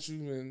home with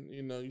you and,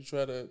 you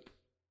try to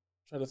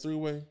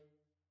three-way?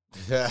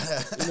 You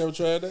never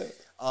tried that?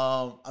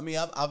 I mean,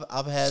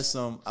 I've had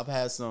some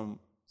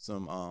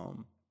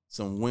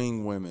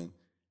wing women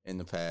in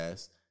the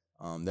past.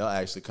 They'll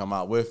actually come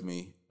out with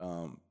me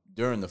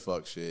during the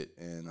fuck shit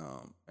and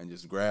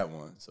just grab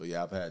one. So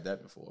yeah, I've had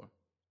that before.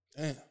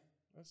 Damn,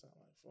 that sounds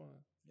like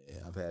fun.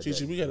 Yeah, I've had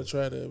Chichi, that. we gotta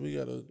try that. We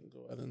gotta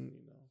go out and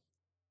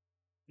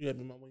you gotta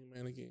be my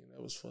wingman again.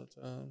 That was fun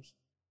times.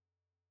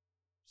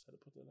 Just had to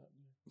put that out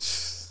there.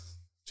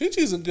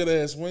 Chichi's a good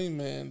ass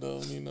wingman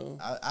though.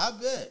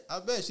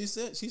 I bet she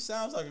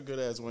sounds like a good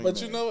ass wingman.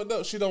 But you know what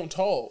though? She don't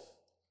talk.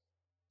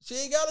 She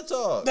ain't gotta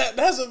talk.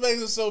 That's what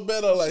makes it so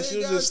better. Like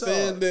she'll just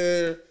stand talk.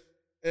 there,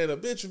 and a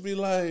bitch would be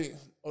like,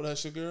 "Oh,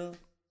 that's your girl?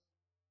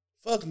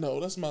 Fuck no,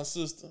 that's my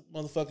sister.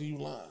 Motherfucker, you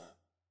lying."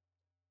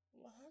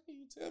 Like, how can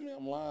you tell me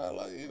I'm lying?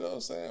 Like, you know what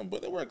I'm saying?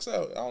 But it works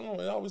out. I don't know.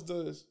 It always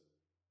does.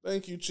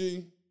 Thank you,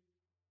 Chi.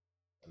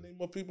 I need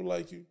more people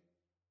like you.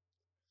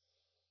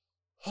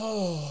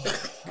 Oh,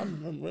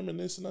 I'm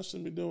reminiscing. I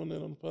shouldn't be doing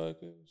that on the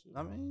podcast.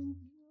 I mean,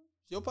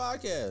 it's your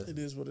podcast. It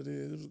is what it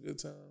is. It was good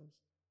times.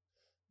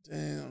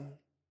 Damn.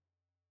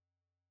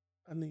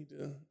 I need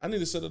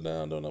to settle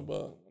down, don't I,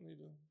 Bob?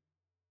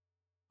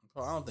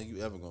 I don't think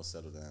you ever gonna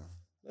settle down.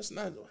 Let's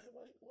not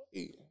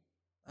wait.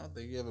 I don't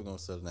think you ever gonna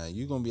settle down.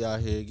 You gonna be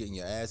out here getting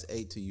your ass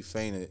ate till you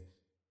fainted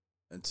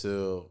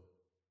until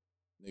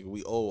nigga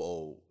we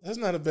old. That's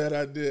not a bad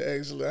idea,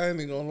 actually. I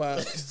ain't even gonna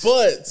lie.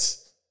 But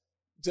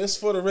just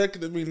for the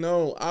record to be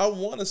known, I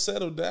want to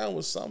settle down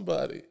with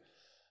somebody.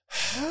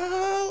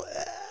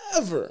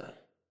 However,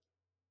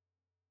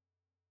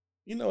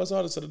 it's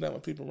hard to settle down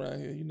with people around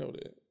here. You know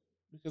that.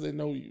 Because they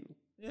know you.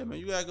 Yeah,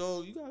 man,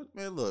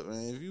 man, look,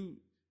 man,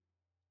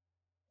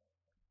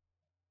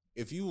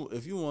 if you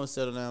want to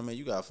settle down, man,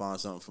 you gotta find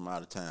something from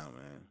out of town,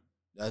 man.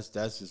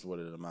 That's just what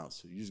it amounts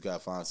to. You just gotta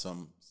find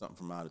something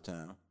from out of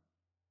town.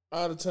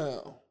 Out of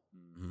town.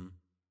 Mm-hmm.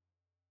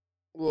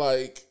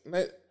 Like,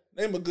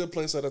 name a good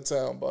place out of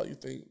town, Bob. You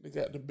think they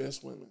got the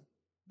best women?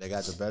 They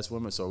got the best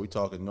women. So are we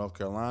talking North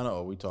Carolina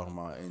or are we talking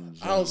about in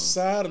general?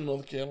 Outside of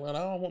North Carolina.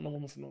 I don't want no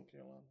woman from North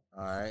Carolina.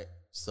 All right.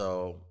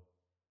 So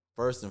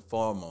first and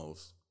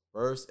foremost,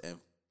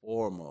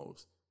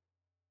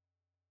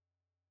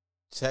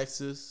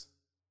 Texas,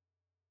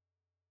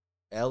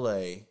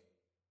 LA,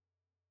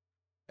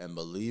 and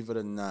believe it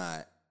or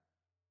not,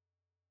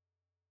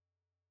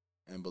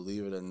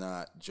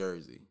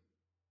 Jersey.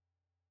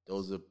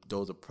 Those are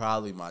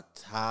probably my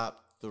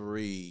top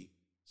 3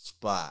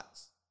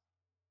 spots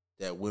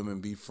that women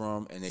be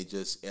from, and they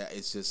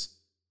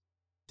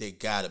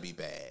gotta be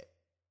bad.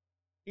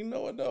 You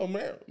know what though,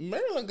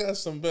 Maryland got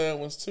some bad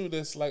ones too.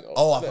 That's like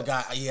I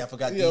forgot. Yeah, I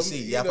forgot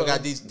DC. Yeah, I forgot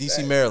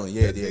DC, Maryland.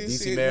 Yeah,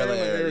 DC, Maryland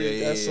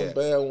area. Got some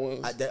bad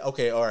ones.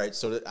 Okay, all right.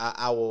 So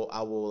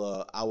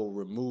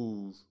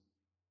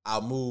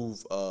I'll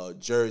move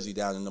Jersey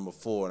down to number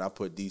 4, and I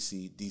put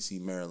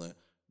DC, Maryland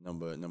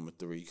number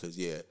 3 because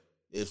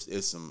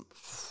it's some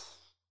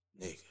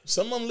nigga.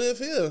 Some of them live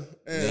here,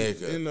 and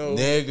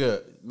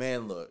nigga.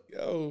 Man, look,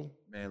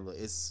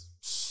 it's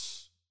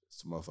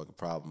a motherfucking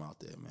problem out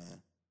there,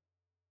 man.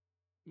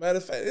 Matter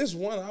of fact, there's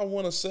one I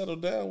want to settle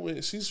down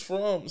with. She's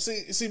from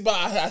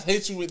Bob, I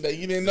hate you with that.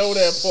 You didn't know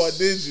that part,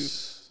 did you?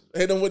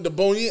 Hit them with the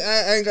bone.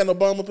 I ain't got no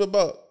bomb up here,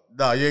 Bob.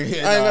 No, I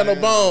ain't got no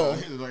bomb.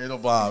 Ain't no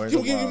bomb.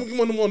 Give me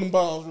one of them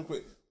bombs real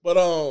quick.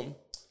 But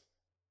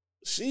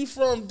she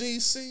from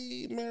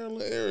DC,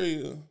 Maryland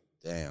area.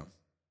 Damn.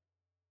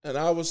 And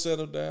I would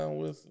settle down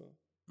with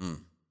her.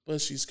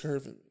 But she's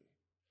curving me.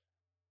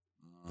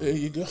 There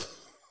you go.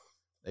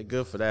 They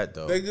good for that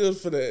though. They good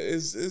for that.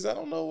 It's I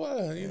don't know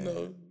why, you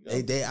know.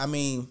 They I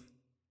mean,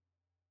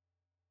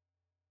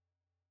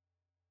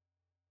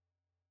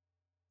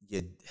 yeah,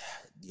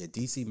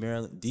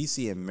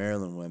 DC and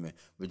Maryland women.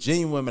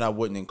 Virginia women I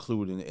wouldn't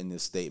include in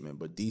this statement,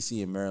 but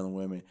DC and Maryland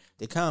women,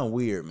 they're kind of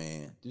weird,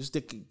 man. Just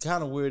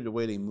kind of weird the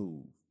way they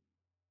move.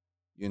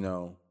 You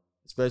know,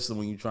 especially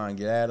when you try and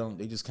get at them,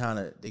 they just kind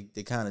of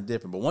they kind of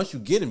different. But once you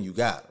get them, you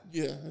got them.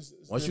 Yeah.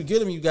 Once you get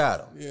them, you got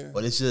them. Yeah.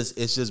 But it's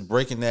just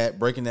breaking that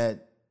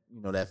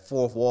that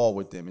fourth wall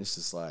with them. It's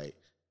just like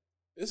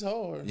it's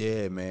hard.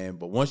 Yeah, man.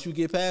 But once you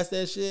get past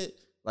that shit,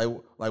 like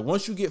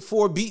once you get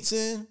 4 beats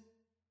in.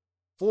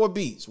 4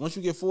 beats. Once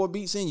you get 4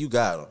 beats in, you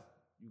got them.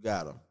 You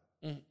got them.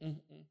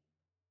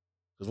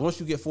 Because once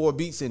you get 4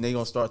 beats in, they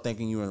gonna start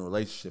thinking you in a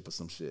relationship or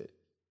some shit.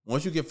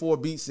 Once you get 4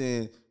 beats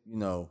in, you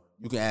know,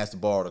 you can ask to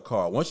borrow the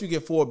car. Once you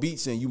get 4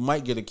 beats in, you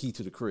might get a key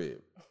to the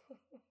crib.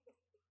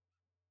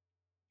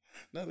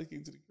 Not a key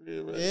to the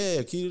crib, right?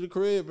 Yeah, key to the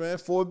crib, man.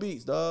 4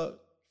 beats, dog.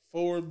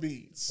 4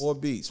 beats. 4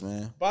 beats,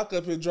 man. Bach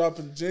up here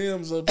dropping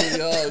gems up here,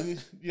 y'all. You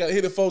gotta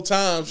hit it 4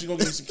 times. You're gonna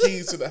give you some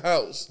keys to the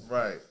house.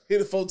 Right.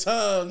 Hit it 4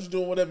 times. You're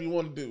doing whatever you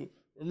want to do.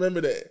 Remember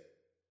that.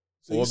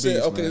 So 4 you said,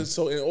 beats, okay, man.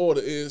 so in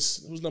order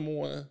is who's number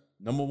 1?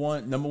 Number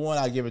one,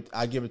 I give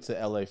it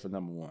to LA for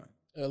number 1.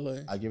 LA.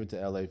 I give it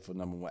to LA for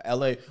number 1.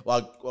 LA,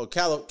 well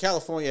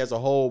California as a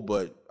whole,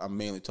 but I'm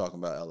mainly talking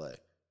about LA.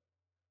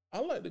 I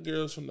like the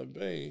girls from the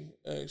Bay,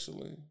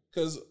 actually.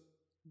 Because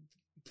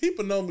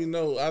people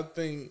know I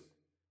think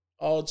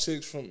all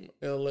chicks from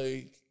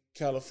LA,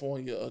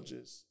 California are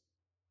just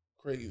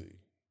crazy.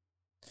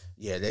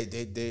 Yeah, they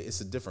it's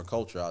a different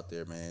culture out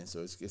there, man. So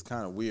it's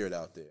kind of weird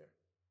out there.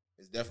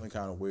 It's definitely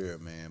kind of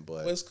weird, man.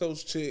 But West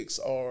Coast chicks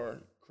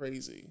are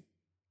crazy.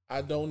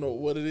 I don't know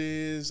what it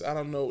is. I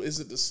don't know. Is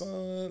it the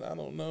sun? I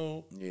don't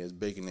know. yeah, it's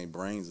baking their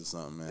brains or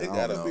something, man. It I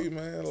gotta don't know. be,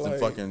 man. It's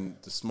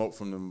Like, the smoke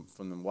from them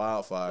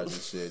wildfires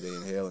and shit. They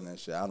inhaling that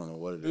shit. I don't know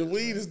what it is. the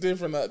weed man. is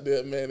different out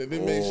there, man. And it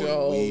Oh, makes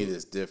y'all. the weed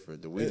is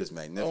different. The weed is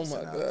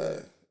magnificent out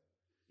there.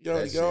 Y'all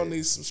That shit.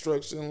 need some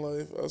structure in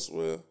life, I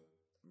swear.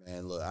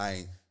 Man, look,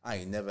 I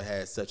ain't never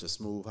had such a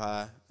smooth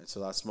high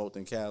until I smoked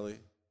in Cali.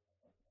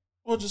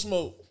 What'd you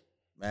smoke?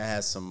 Man, I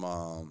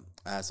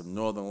had some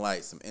Northern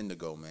Lights, some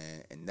Indigo,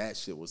 man, and that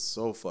shit was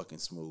so fucking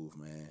smooth,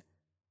 man.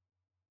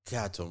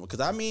 God told me, because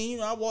I mean, you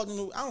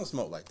know, I don't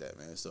smoke like that,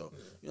 man. So,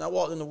 you know, I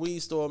walked in the weed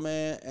store,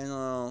 man, and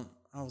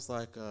I was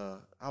like,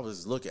 I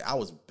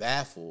was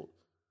baffled,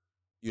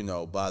 you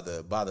know, by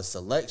the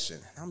selection.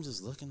 And I'm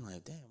just looking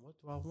like, damn, what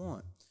do I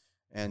want?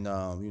 And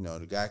you know,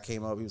 the guy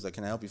came up, he was like,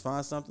 "Can I help you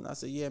find something?" I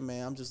said, "Yeah,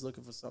 man, I'm just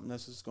looking for something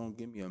that's just gonna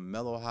give me a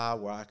mellow high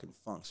where I can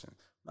function.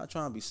 I'm not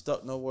trying to be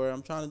stuck nowhere.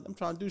 I'm trying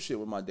to do shit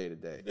with my day to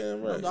day. Yeah,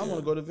 right, I want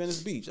to go to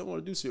Venice Beach. I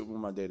want to do shit with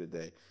my day to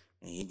day."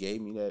 And he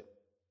gave me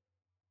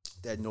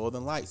that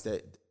Northern Lights,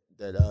 that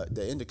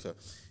indica.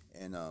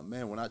 And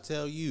man, when I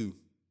tell you,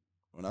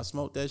 when I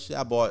smoked that shit,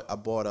 I bought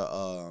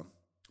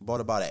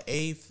about an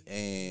eighth,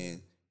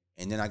 and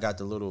then I got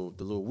the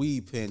little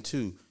weed pen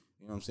too.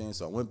 You know what I'm saying?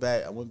 So I went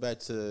back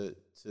to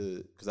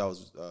because I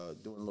was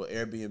doing a little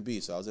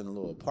Airbnb, so I was in a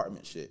little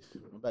apartment shit.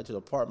 Went back to the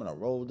apartment, I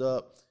rolled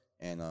up,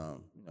 and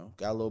you know,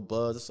 got a little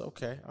buzz. I said,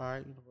 okay, all right,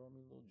 you know, roll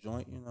me a little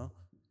joint, you know.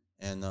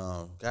 And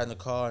got in the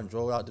car and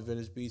drove out to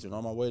Venice Beach. And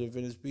on my way to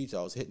Venice Beach,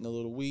 I was hitting a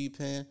little weed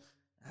pen.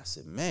 I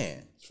said,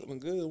 man, It's feeling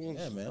good. Wasn't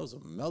yeah, it? man, it was a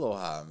mellow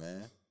high,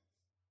 man.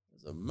 It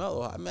was a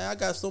mellow high, man. I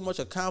got so much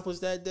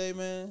accomplished that day,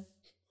 man.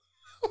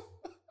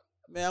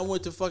 Man, I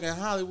went to fucking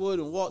Hollywood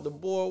and walked the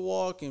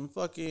boardwalk and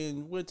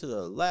fucking went to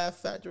the Laugh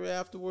Factory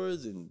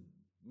afterwards and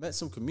met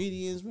some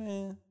comedians,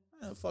 man.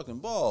 I had a fucking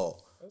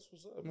ball. That's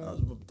what's up,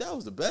 man. That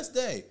was the best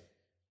day.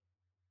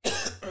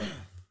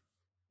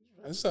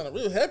 I sounded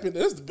real happy.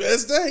 That's the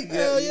best day.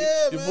 Hell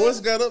yeah, Your man. voice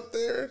got up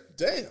there.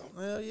 Damn.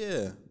 Hell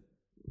yeah.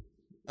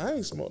 I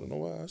ain't smoked in a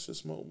while. I should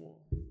smoke more.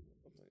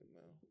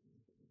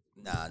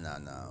 Nah,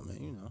 man,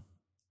 you know.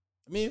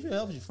 I mean, if it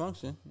helps you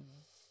function, you know.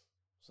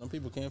 Some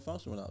people can't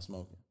function without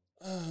smoking.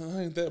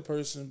 I ain't that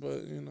person,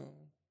 but, you know,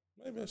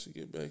 maybe I should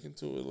get back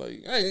into it.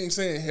 Like, I ain't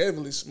saying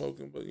heavily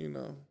smoking, but, you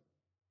know,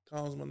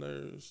 calms my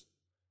nerves.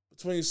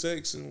 Between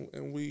sex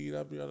and weed,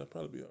 I'd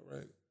probably be all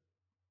right.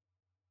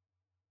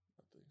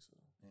 I think so.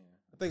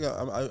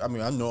 Yeah. I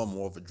mean, I know I'm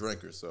more of a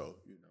drinker, so,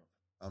 you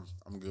know,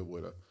 I'm good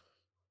with it.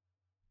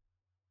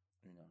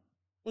 You know.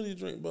 What do you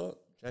drink, Bob?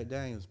 Jack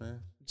Daniels, man.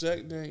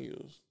 Jack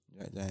Daniels.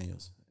 Jack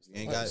Daniels. You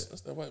ain't got it.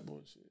 That's that white boy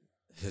shit.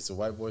 It's a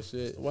white boy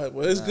shit. White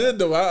boy. It's good,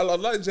 though. I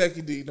like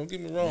Jackie D. Don't get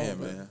me wrong, Yeah,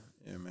 man. man.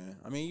 Yeah, man.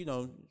 I mean, you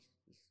know,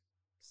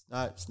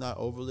 it's not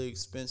overly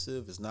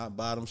expensive. It's not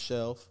bottom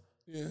shelf.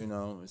 Yeah. You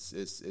know, it's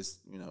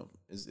you know,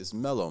 it's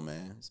mellow,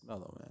 man. It's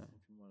mellow, man.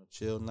 If you want a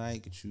chill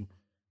night, get you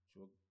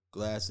a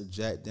glass of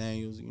Jack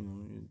Daniels. You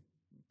know, you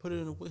put it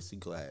in a whiskey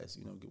glass.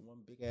 You know, get one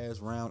big ass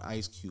round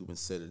ice cube and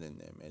set it in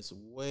there, man. It's a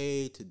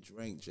way to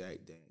drink Jack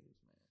Daniels,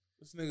 man.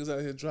 This nigga's out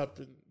here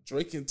dropping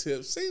drinking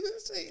tips. See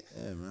this? See?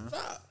 Yeah, man.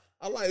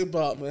 I like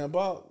Bob, man.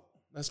 Bob,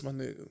 that's my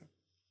nigga.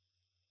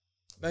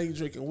 Now you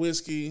drinking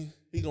whiskey.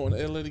 He going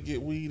to LA to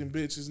get weed and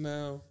bitches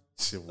now.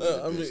 Shit,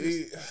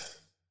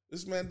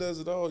 This man does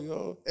it all,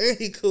 y'all. And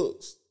he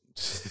cooks.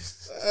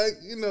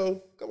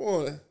 Come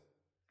on.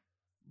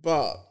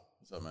 Bob.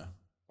 What's up, man?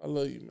 I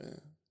love you,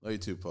 man. Love you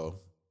too, Poe.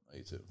 Love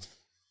you too.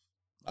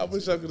 I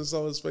wish I could have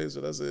saw his face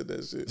when I said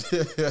that shit.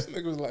 This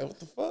nigga was like, what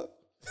the fuck?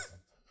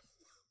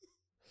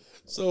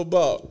 So,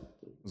 Bob.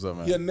 What's up,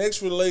 man? Your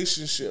next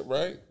relationship,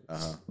 right?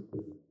 Uh-huh.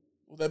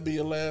 Will that be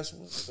your last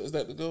one? Is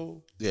that the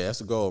goal? Yeah, that's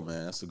the goal,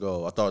 man. That's the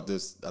goal. I thought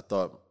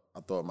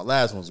my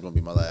last one was gonna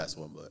be my last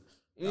one, but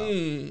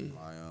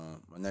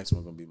my next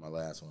one gonna be my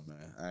last one,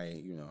 man. I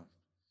ain't, You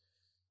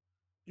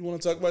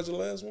want to talk about your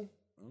last one?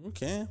 We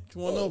can. What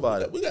you want to know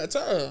about it? We got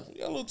time. We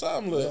got a little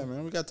time left. Yeah,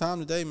 man. We got time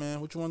today,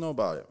 man. What you want to know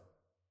about it?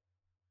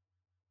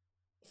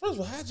 First of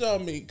all, how'd y'all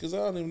meet? Because I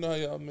don't even know how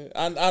y'all met.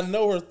 I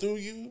know her through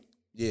you.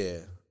 Yeah.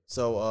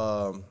 So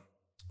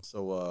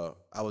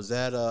I was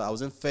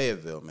in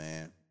Fayetteville,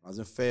 man. I was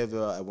in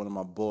Fayetteville at one of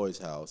my boys'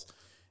 house,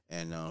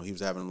 and he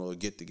was having a little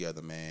get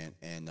together, man.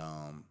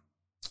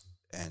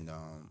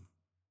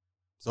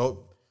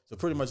 So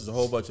pretty much it's a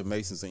whole bunch of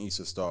Masons and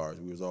Easter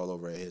Stars. We was all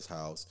over at his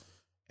house,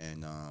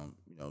 and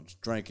just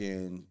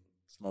drinking,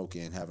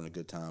 smoking, having a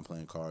good time,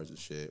 playing cards and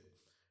shit.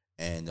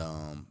 And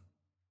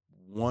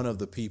one of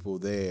the people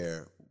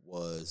there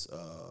was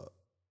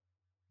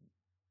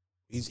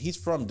he's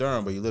from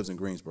Durham, but he lives in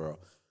Greensboro.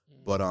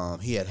 But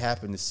he had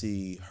happened to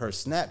see her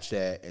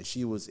Snapchat, and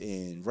she was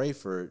in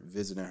Rayford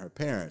visiting her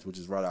parents, which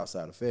is right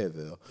outside of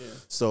Fayetteville. Yeah.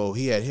 So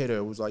he had hit her.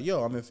 It was like,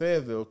 yo, I'm in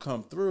Fayetteville.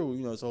 Come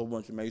through. It's a whole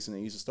bunch of Mason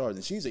and Eastern Stars,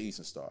 and she's an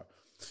Eastern Star.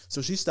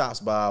 So she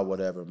stops by or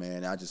whatever,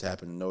 man. I just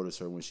happened to notice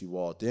her when she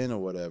walked in or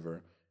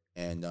whatever.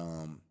 And,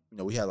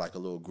 we had like a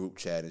little group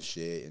chat and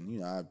shit.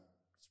 And, I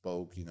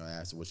spoke,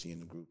 asked her was she in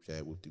the group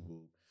chat,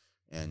 whoop-de-whoop.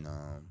 And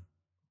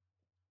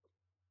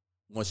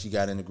once she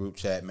got in the group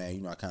chat,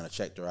 man, I kind of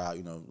checked her out,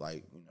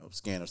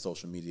 scanned her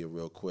social media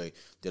real quick,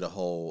 did a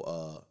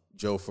whole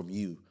Joe from You.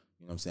 You know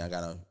what I'm saying? I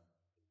got to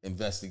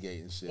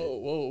investigate and shit.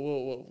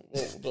 Whoa.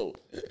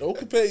 Don't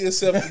compare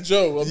yourself to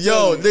Joe.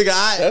 Yo,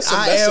 nigga, that's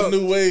a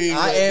new wave.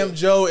 I am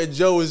Joe, and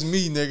Joe is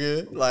me,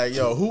 nigga. Like,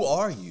 yo, who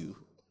are you?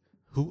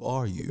 Who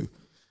are you?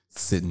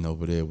 Sitting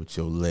over there with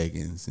your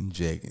leggings and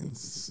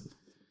jeggings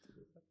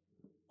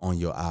on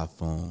your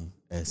iPhone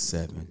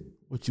S7.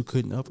 What, you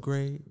couldn't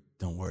upgrade?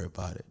 Don't worry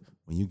about it.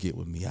 When you get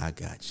with me, I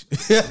got you.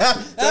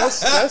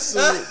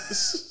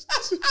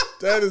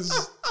 That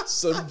is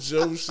some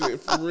Joe shit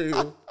for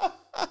real.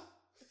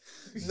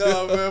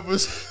 No, man,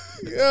 but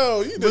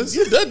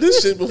you done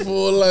this shit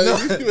before. Like,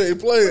 you ain't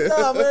playing.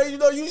 Nah, man,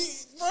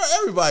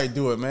 everybody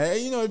do it, man.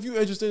 If you're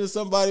interested in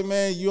somebody,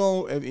 man, you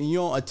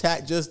don't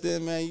attack just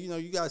then, man.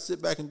 You gotta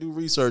sit back and do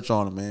research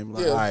on them, man.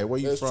 Like, all right, where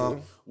you from?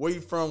 True. Where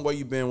you from? Where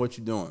you been? What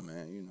you doing,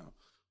 man?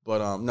 But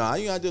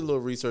I did a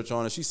little research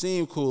on her. She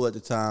seemed cool at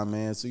the time,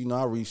 man. So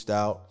I reached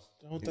out.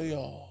 Don't they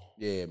all?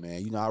 Yeah,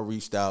 man. I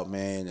reached out,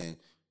 man, and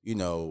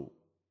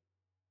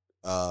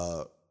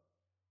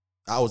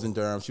I was in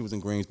Durham. She was in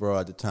Greensboro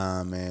at the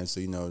time, man. So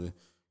the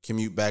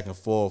commute back and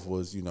forth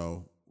was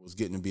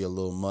getting to be a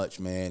little much,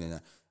 man. And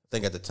I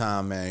think at the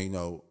time, man,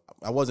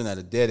 I wasn't at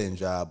a dead end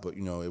job, but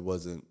it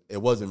wasn't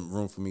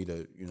room for me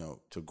to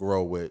to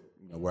grow with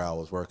where I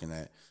was working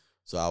at.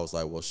 So I was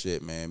like, well,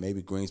 shit, man,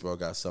 maybe Greensboro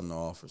got something to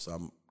offer. So I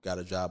got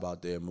a job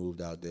out there,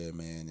 moved out there,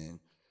 man, and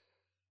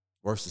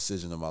worst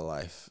decision of my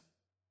life.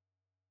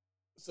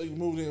 So you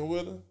moved in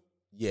with her?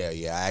 Yeah,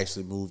 I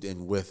actually moved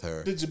in with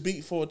her. Did you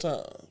beat 4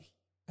 times?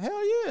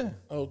 Hell yeah.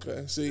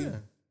 Okay, see,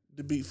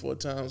 the beat 4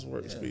 times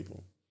works,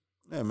 people.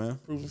 Yeah, man.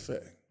 Proven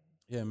fact.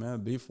 Yeah, man,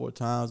 beat 4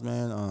 times,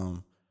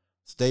 man.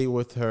 Stayed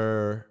with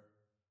her.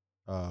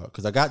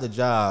 Because I got the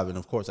job, and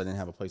of course I didn't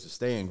have a place to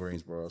stay in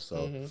Greensboro.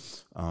 So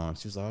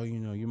she was like, oh,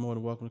 you're more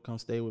than welcome to come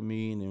stay with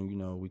me, and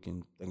then, we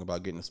can think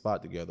about getting a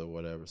spot together or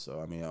whatever.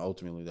 So,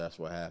 ultimately that's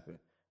what happened.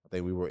 I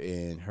think we were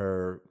in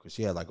her, because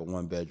she had like a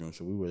 1-bedroom,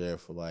 so we were there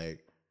for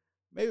like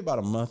maybe about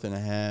a month and a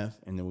half,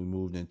 and then we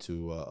moved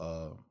into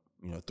a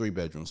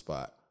 3-bedroom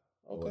spot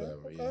or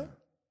whatever. Okay. Yeah.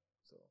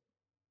 So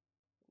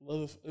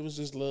love, it was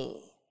just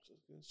love.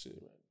 Just good shit,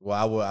 right?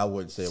 Well, I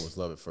wouldn't say it was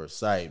love at first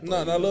sight.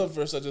 No, not love at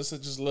first sight. I just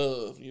said just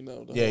love. The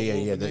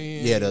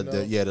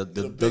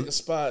the bigger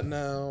spot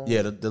now.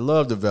 Yeah, the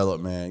love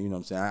developed, man. You know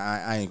what I'm saying?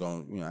 I ain't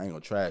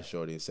gonna trash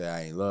shorty and say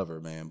I ain't love her,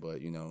 man.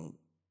 But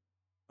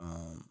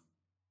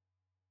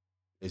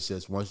it's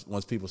just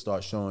once people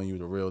start showing you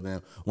the real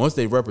them, once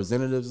they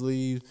representatives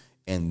leave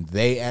and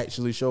they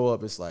actually show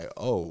up, it's like,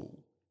 oh,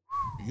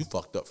 you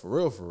fucked up for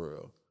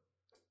real.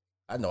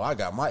 I know I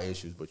got my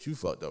issues, but you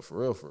fucked up for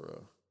real.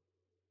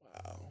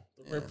 Wow.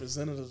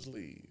 Representatives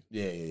leave.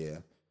 Yeah.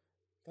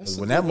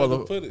 When that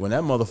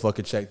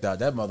motherfucker checked out,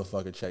 that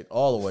motherfucker checked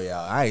all the way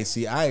out. I ain't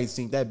seen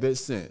that bitch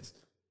since.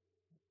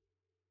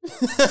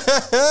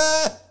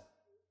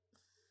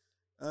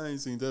 I ain't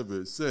seen that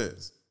bitch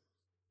since.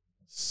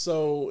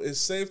 So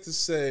it's safe to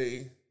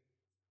say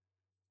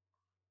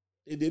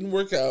it didn't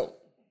work out.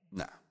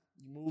 Nah.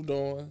 You moved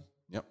on,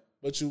 Yep.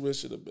 but you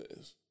wish her the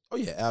best. Oh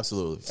yeah,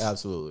 absolutely,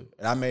 absolutely.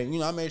 And I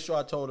made sure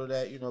I told her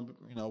that,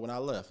 when I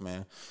left,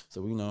 man.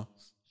 So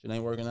shit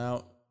ain't working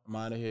out. I'm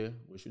out of here.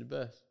 Wish you the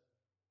best.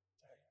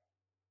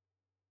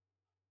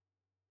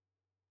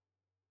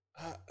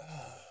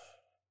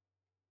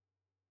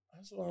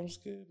 That's why I'm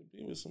scared to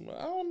be with somebody.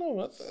 I don't know.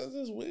 That's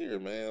just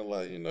weird, man.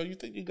 Like, you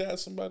think you got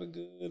somebody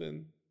good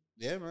and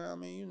Yeah, man. I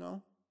mean,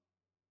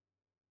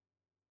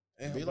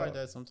 damn, be bro. like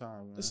that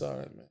sometimes, man. It's all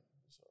right, man.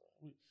 It's all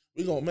right.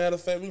 We gonna, matter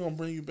of fact, we're gonna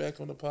bring you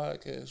back on the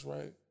podcast,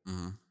 right?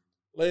 Mm-hmm.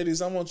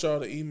 Ladies, I want y'all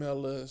to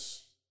email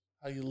us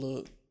how you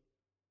look.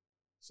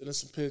 Send us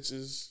some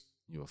pictures,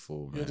 You a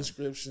fool, man. your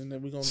description,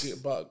 and we're gonna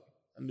get Bach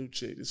a new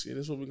chick this year.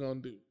 That's what we're gonna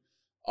do.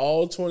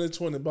 All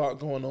 2020 Bach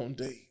going on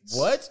dates.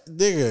 What?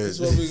 Nigga. That's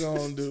what we're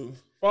gonna do.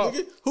 Bach,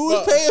 Nigga, who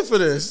is paying for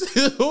this?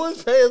 Who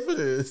is paying for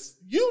this?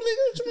 You,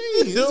 nigga, what you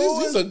mean? You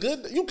This is a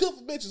good. You good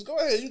for bitches. Go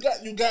ahead.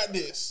 You got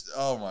this.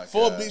 Oh my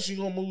For a god. bitch, you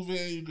gonna move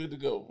in. You good to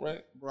go,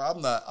 right? Bro,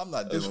 I'm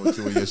not dealing with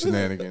you and your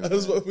shenanigans.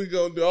 That's man. what we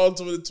gonna do. All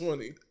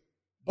 2020.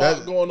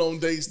 Bach going on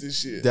dates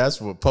this year. That's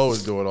what Poe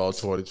is doing all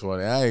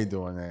 2020. I ain't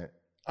doing that.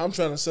 I'm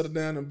trying to settle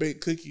down and bake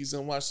cookies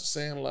and watch The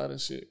Sandlot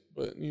and shit.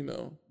 But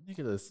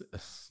Nigga,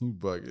 you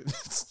bugging.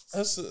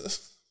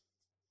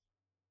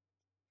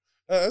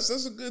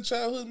 that's a good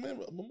childhood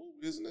memory movie,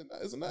 isn't it?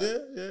 Isn't that?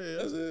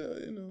 Yeah. That's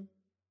it,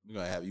 We're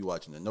gonna have you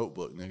watching The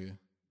Notebook, nigga.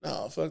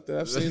 No, fuck that.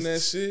 I've seen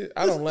that shit.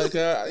 I don't like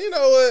how. You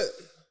know what?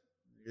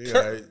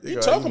 You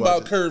talking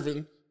about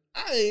curving?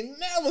 I ain't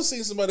never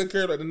seen somebody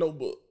curve like The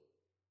Notebook.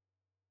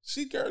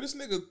 She curved this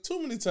nigga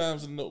too many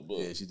times in The Notebook.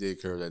 Yeah, she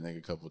did curve that nigga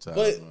a couple times.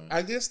 But man.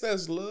 I guess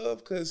that's love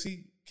because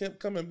he kept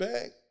coming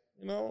back.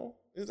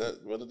 Is that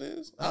what it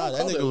is? I don't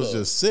that call nigga was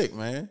love. just sick,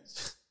 man.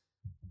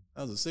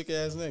 That was a sick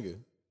ass nigga.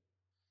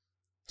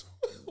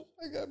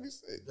 I got me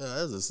sick. Yeah,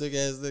 that was a sick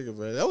ass nigga,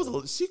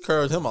 man. She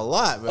curved him a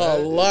lot, man.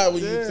 A lot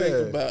when you Yeah.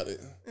 think about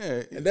it.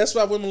 Yeah. And that's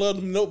why women love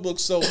them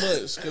notebooks so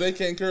much. Because they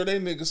can't curve their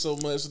niggas so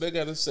much. So they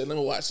got to say, let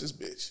me watch this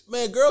bitch.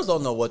 Man, girls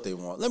don't know what they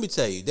want. Let me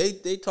tell you.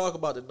 They talk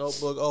about The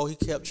Notebook. Oh, he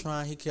kept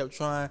trying.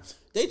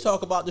 They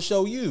talk about the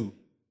show You.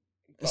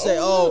 And say,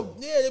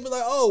 they be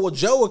like, oh, well,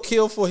 Joe will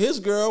kill for his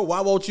girl. Why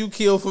won't you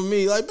kill for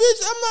me? Like,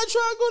 bitch, I'm not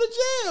trying to go to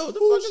jail. What the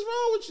fuck is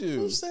wrong with you?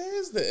 Who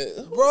says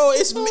that? Bro,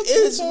 it's Who memes.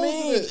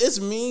 that? It's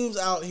memes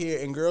out here,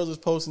 and girls is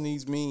posting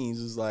these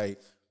memes. It's like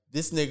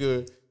this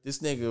nigga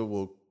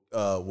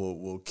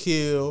will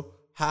kill,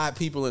 hide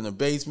people in the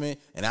basement,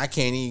 and I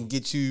can't even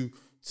get you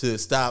to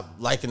stop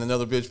liking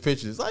another bitch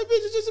pictures. Like, bitch,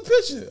 it's just a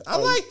picture. I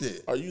liked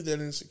it. Are you that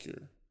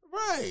insecure?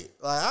 Right.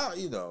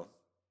 Like,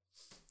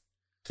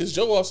 Because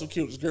Joe also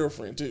killed his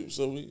girlfriend, too.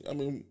 So,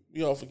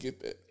 we all forget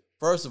that.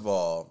 First of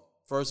all,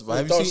 I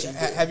thought she did.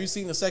 have you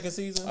seen the second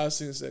season? I've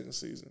seen the second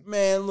season.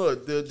 Man,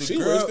 look, the She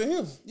girl, worse than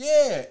him.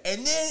 Yeah,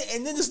 and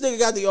then this nigga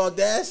got the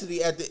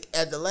audacity at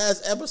the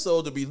last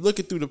episode to be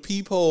looking through the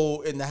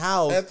peephole in the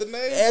house At the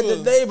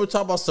neighbor.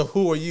 talking about, so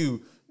who are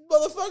you,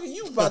 motherfucker?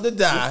 You about to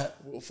die.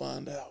 We'll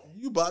find out.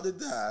 You about to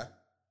die.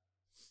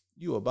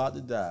 You about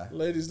to die.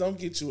 Ladies, don't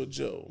get you a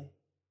Joe.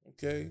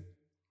 Okay?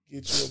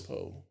 Get you a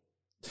Poe.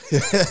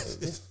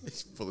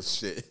 Full of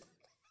shit.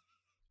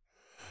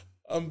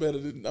 I'm better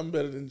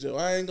than Joe.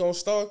 I ain't gonna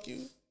stalk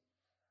you.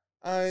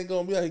 I ain't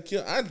gonna be like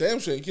I damn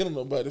sure ain't killing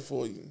nobody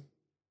for you.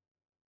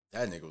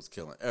 That nigga was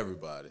killing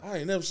everybody. I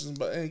ain't never seen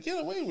somebody and get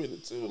away with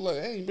it too. Like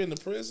I ain't been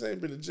to prison,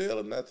 ain't been to jail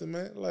or nothing,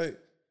 man. Like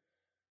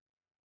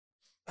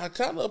I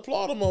kind of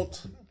applaud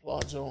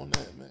Joe on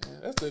that, man.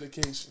 That's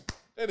dedication.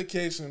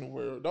 Dedication in the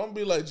world. Don't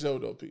be like Joe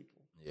though, people.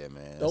 Yeah,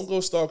 man. Don't go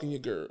stalking your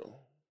girl.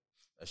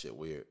 That shit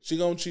weird. She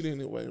gonna cheat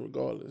anyway,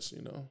 regardless. I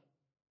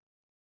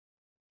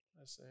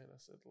said it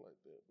like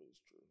that, but it's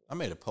true. I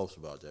made a post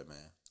about that, man.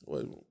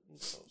 Wait,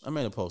 I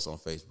made a post on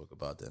Facebook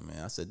about that,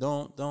 man. I said,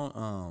 don't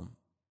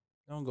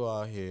go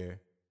out here,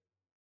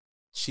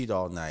 cheat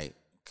all night,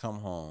 come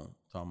home,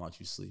 talking about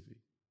you sleepy.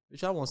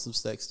 Bitch, I want some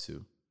sex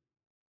too.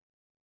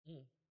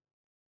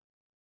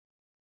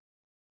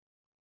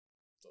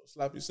 So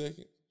sloppy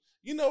second.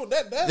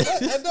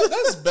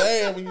 That's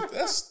bad. When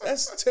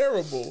that's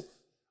terrible.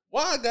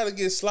 Why I gotta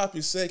get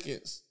sloppy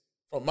seconds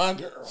from my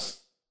girl?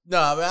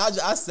 Nah, man,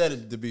 I said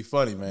it to be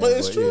funny, man. But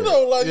it's true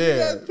though. Like you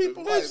Yeah. got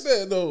people like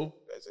that though.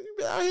 You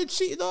been out here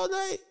cheating all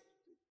night?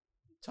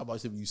 Talk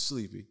about if you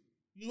sleepy.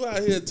 You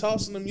out here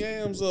tossing them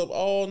yams up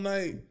all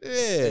night.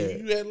 Yeah.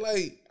 And you had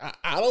like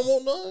I don't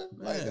want none.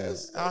 Like Man,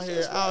 that's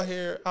out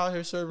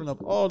here serving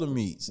up all the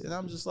meats. And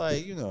I'm just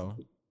like,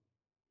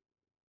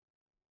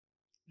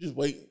 just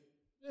waiting.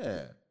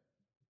 yeah.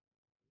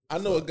 I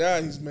know a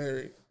guy, he's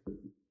married,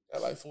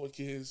 got like 4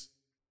 kids.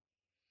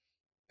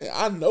 And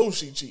I know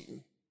she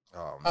cheating.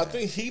 Oh, man. I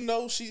think he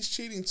knows she's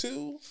cheating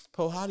too.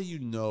 Poe, how do you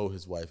know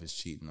his wife is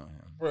cheating on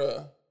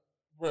him?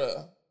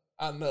 Bruh,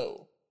 I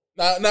know.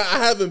 Now I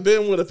haven't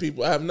been with her,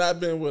 people. I have not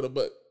been with her,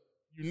 but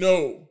you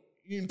know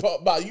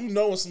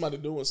when somebody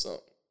doing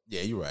something.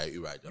 Yeah, you're right,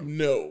 though. You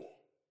know.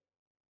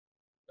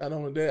 Not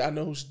only that, I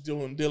know who she's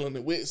dealing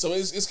it with. So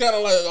it's kind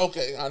of like,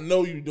 okay, I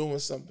know you doing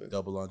something.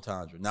 Double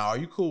entendre. Now, are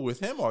you cool with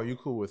him or are you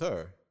cool with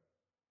her?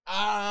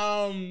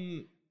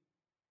 I'm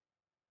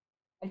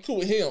cool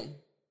with him,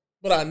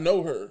 but I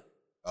know her.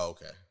 Oh,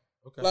 okay.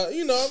 Okay. Like,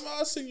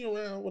 I'll seen you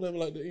around, whatever,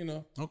 like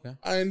that, Okay.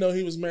 I didn't know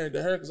he was married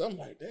to her because I'm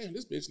like, damn,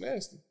 this bitch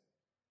nasty.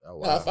 Oh,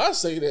 wow. Now, if I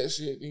say that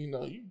shit,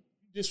 you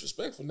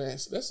disrespectful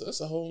nasty.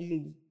 That's a whole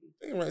new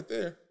thing right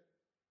there.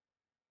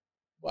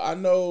 But I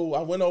know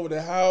I went over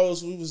the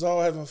house. We was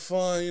all having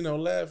fun,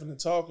 laughing and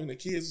talking. The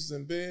kids was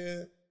in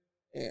bed.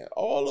 And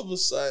all of a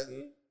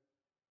sudden,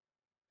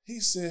 he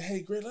said,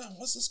 hey, Greg,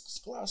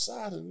 let's go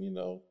outside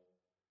and,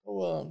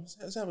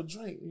 let's have a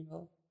drink,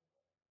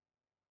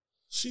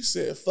 She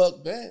said,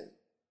 fuck that.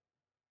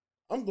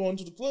 I'm going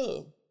to the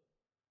club.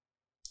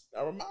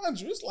 Now, remind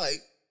you, it's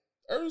like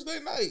Thursday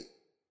night.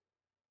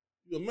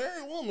 You're a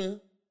married woman,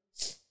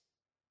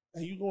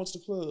 and you going to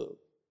the club.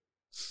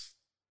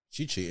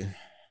 She cheating.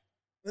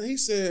 And he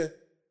said,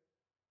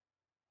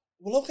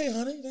 well, okay,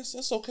 honey,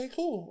 that's okay,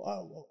 cool.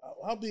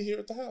 I'll be here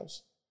at the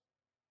house.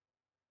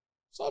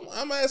 So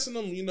I'm asking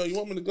him, you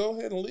want me to go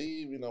ahead and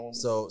leave?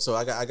 So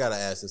I gotta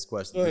ask this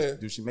question. Go ahead.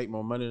 Do she make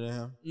more money than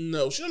him?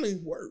 No, she don't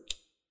even work.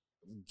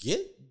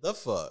 Get the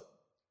fuck.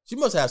 She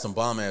must have some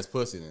bomb ass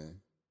pussy then.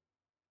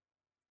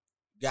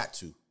 Got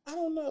to. I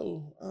don't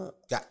know.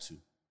 Got to.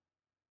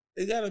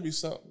 It gotta be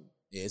something.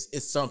 Yeah,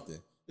 it's something.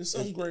 It's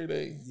some grade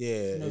A.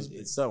 Yeah,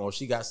 it's something. Or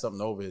she got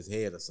something over his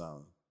head or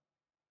something.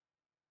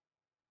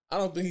 I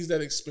don't think he's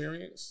that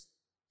experienced.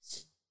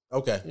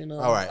 Okay.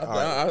 All right.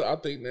 I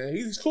think that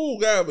he's a cool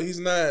guy, but he's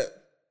not.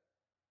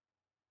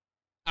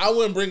 I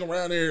wouldn't bring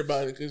around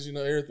everybody because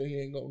everything he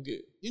ain't gonna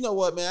get. You know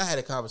what, man? I had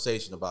a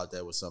conversation about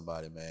that with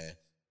somebody, man,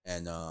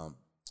 and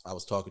I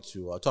was talking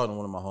to one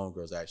of my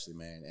homegirls actually,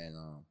 man, and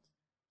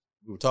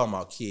we were talking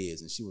about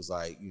kids, and she was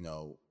like,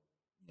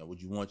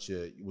 would you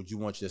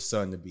want your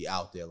son to be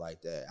out there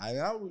like that?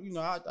 I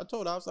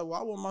told her, I was like, well,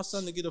 I want my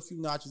son to get a few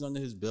notches under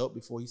his belt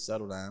before he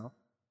settle down,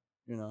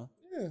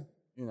 Yeah.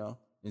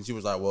 And she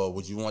was like, well,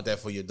 would you want that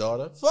for your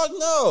daughter? Fuck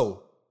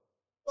no.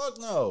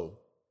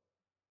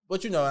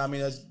 But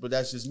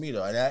that's just me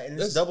though, and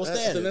it's double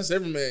standard. That's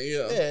every man,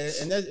 yeah. Yeah,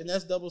 and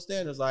that's double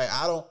standards. Like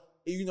I don't,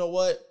 you know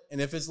what?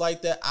 And if it's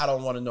like that, I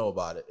don't want to know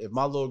about it. If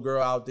my little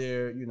girl out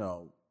there,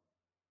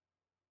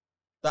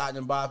 thotting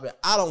and bopping,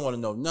 I don't want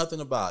to know nothing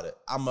about it.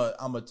 I'm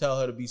a tell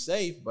her to be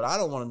safe, but I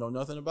don't want to know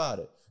nothing about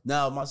it.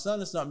 Now my son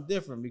is something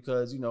different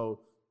because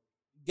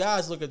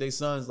guys look at their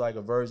sons like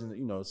a version,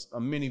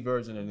 a mini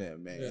version of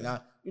them, man. Yeah.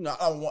 And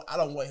I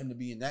don't want him to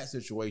be in that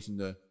situation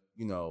to,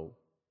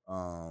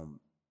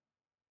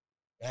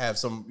 have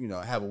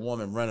have a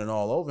woman running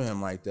all over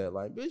him like that.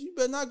 Like, bitch, you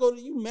better not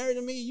you married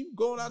to me, you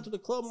going out to the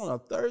club on a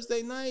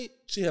Thursday night.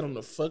 She had on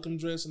the fucking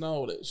dress and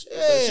all that shit.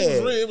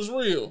 Yeah. It was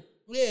real.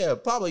 Yeah,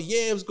 probably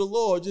yams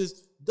galore,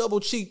 just double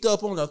cheeked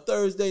up on a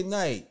Thursday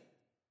night.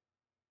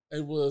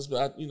 It was,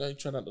 but you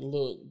try not to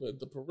look, but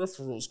the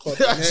peripherals caught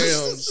the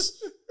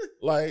hams.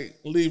 Like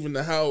leaving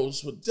the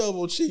house with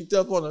double cheeked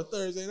up on a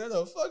Thursday. What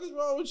the fuck is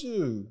wrong with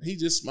you? He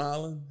just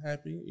smiling,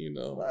 happy,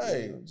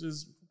 Right.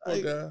 Just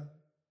poor guy.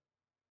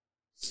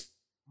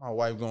 My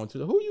wife going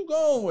to who you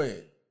going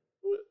with?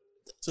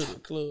 To the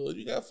club.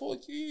 You got 4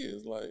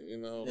 kids, yeah.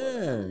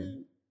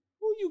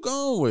 Who you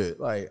going with?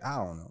 Like, I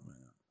don't know,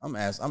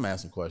 man. I'm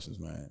asking questions,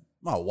 man.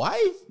 My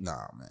wife?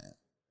 Nah, man.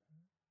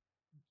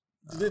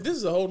 Nah. This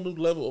is a whole new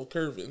level of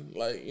curving.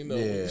 Like, yeah,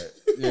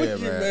 when you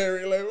man.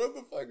 married, like, what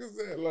the fuck is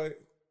that? Like,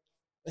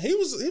 he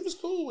was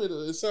cool with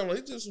it. It sounded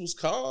like he just was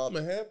calm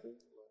and happy.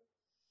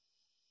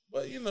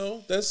 But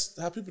that's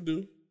how people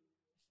do.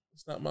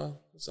 It's not my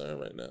concern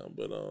right now.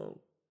 But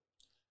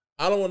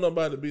I don't want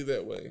nobody to be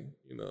that way.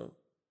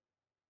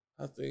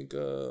 I think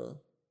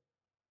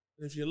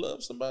if you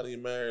love somebody, you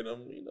marry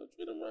them,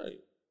 treat them right.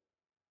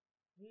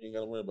 You ain't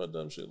gotta worry about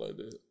dumb shit like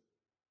that.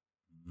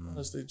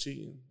 Unless they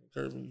cheating and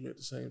curving you at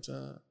the same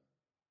time.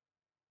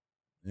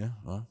 Yeah,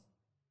 well,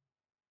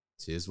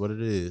 it is what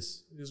it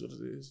is. It is what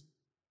it is.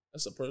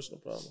 That's a personal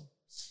problem.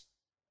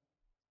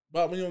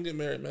 Bob, when you gonna get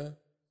married, man?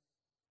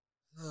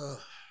 I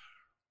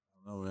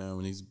don't know, man.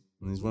 When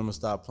these women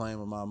stop playing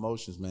with my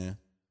emotions, man.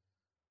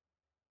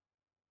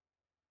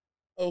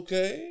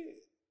 Okay.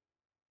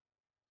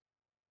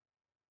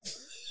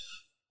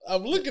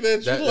 I'm looking at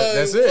you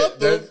that's what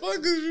the it. fuck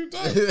is you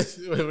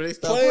talking? When they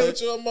stop playing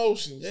with your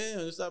emotions. Yeah,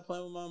 they stop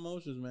playing with my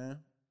emotions, man.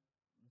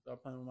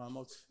 Stop playing with my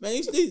emotions. Man,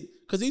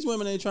 because these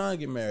women ain't trying to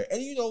get married. And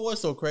you know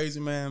what's so crazy,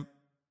 man?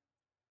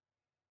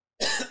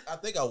 I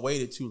think I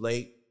waited too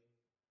late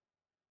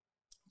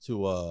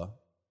to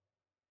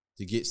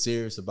get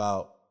serious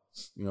about,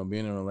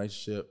 being in a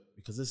relationship,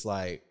 because it's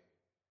like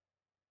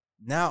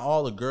now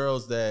all the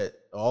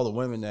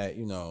women that,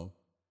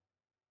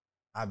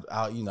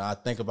 I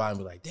think about and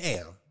be like,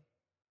 damn,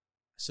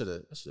 I should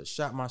have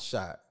shot my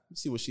shot.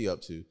 Let's see what she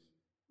up to.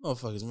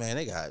 Motherfuckers, man,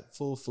 they got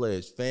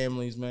full-fledged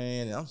families,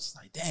 man. And I'm just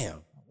like, damn,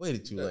 I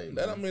waited too late.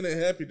 That don't mean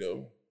they're happy,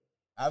 though.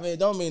 I mean, it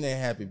don't mean they're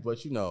happy, but,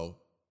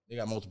 they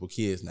got multiple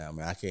kids now,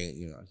 man. I can't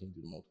do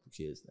the multiple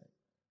kids thing.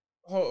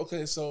 Oh,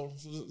 okay, so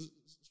let's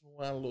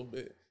rewind a little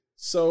bit.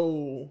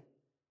 So,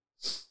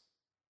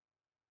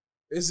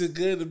 is it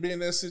good to be in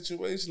that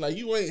situation? Like,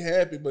 you ain't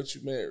happy, but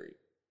you married.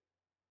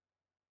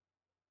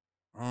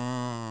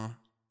 I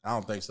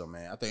don't think so,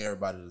 man. I think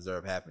everybody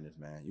deserves happiness,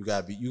 man. You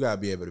gotta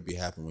be able to be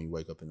happy when you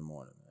wake up in the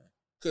morning, man.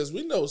 Because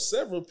we know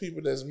several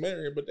people that's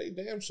married, but they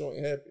damn sure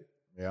ain't happy.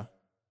 Yeah,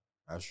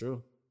 that's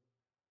true.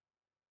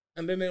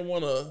 And then they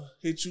want to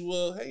hit you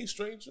up, hey,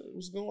 stranger,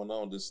 what's going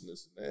on, this and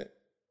this and that.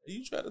 And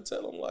you try to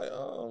tell them, like,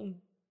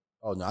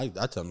 Oh, no, I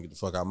tell them to get the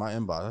fuck out of my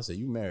inbox. I say,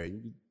 you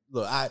married.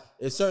 Look,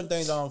 it's certain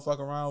things I don't fuck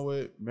around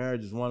with.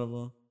 Marriage is one of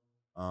them.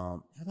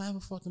 Have I ever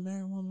fucked a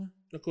married woman?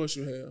 Of course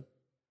you have.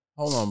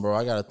 Hold on, bro.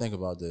 I got to think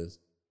about this.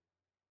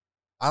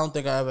 I don't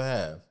think I ever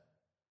have.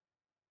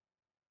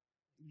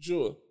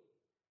 Sure.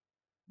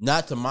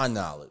 Not to my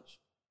knowledge.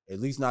 At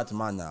least not to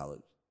my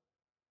knowledge.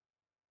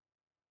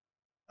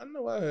 I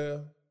know I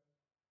have.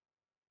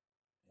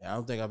 Yeah, I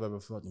don't think I've ever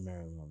fucked a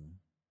married woman.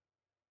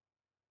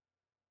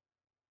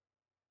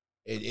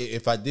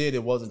 If I did,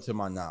 it wasn't to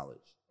my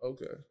knowledge.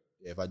 Okay.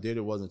 If I did,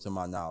 it wasn't to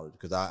my knowledge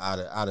because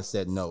I'd have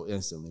said no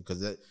instantly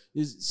because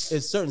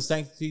it's certain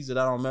sanctities that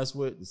I don't mess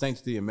with. The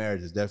sanctity of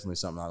marriage is definitely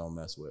something I don't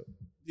mess with.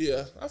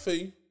 Yeah, I feel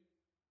you.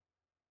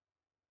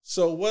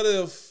 So what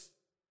if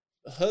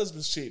the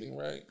husband's cheating,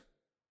 right?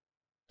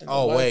 And the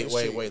Oh, wife wait.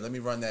 is cheating? Let me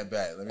run that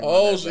back.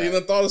 So you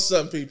done thought of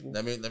something, people.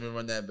 Let me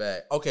run that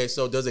back. Okay,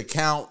 so does it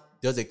count?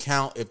 Does it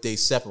count if they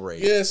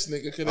separate? Yes,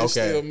 nigga, because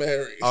they still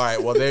married. All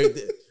right.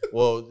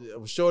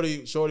 Well,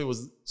 Shorty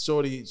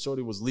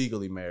was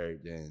legally married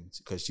then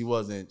because she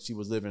was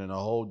living in a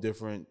whole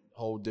different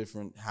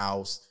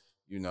house.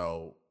 You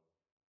know,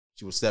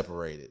 she was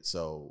separated,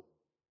 so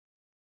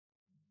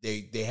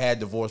they had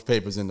divorce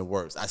papers in the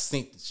works. I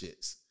synced the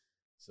shits,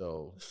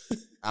 so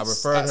I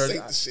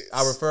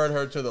referred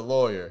her to the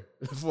lawyer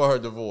for her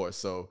divorce.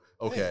 So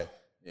okay,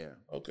 yeah,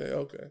 okay.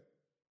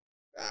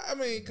 I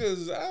mean,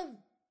 because I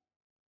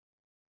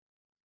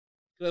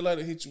like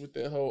to hit you with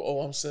that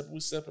whole, we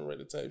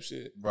separated type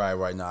shit.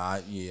 Right. Nah.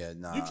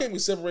 You can't be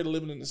separated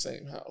living in the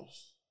same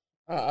house.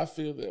 I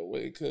feel that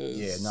way because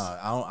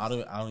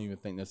I don't even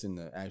think that's in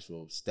the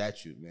actual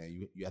statute,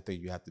 man. I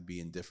think you have to be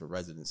in different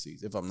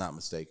residencies, if I'm not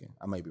mistaken.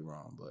 I may be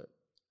wrong, but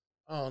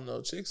I don't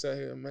know. Chicks out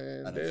here,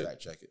 man. I didn't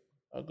fact check it.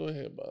 Oh, go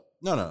ahead, Bob.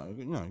 No,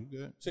 you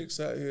good. Chicks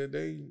out here,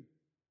 they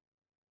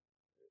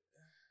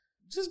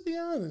just be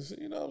honest.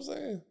 You know what I'm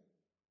saying?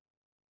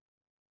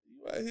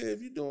 You out here,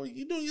 if you doing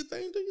your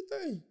thing, do your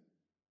thing.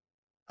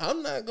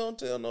 I'm not gonna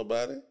tell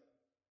nobody.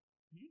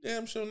 You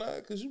damn sure not,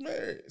 because you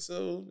married.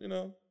 So,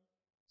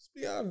 just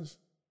be honest.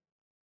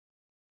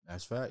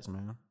 That's facts,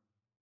 man.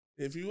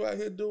 If you out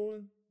here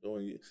doing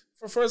you,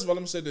 first of all,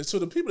 let me say this. To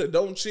the people that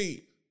don't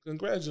cheat,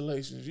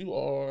 congratulations. You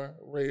are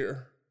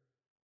rare.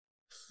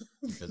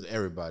 Because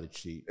everybody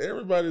cheat.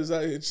 Everybody's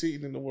out here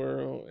cheating in the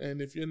world.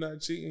 And if you're not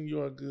cheating,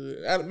 you are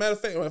good. Matter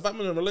of fact, if I'm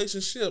in a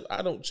relationship,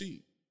 I don't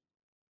cheat.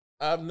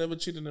 I've never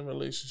cheated in a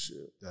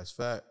relationship. That's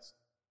facts.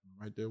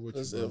 I'm right there with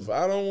you. Because if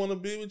I don't want to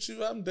be with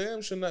you, I'm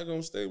damn sure not going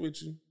to stay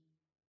with you.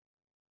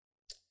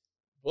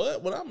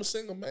 But when I'm a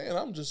single man,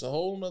 I'm just a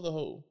whole nother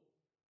hoe.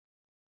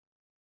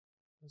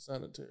 That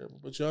sounded terrible.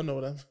 But y'all know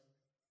what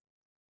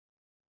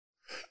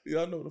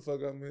y'all know what the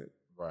fuck I meant.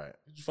 Right.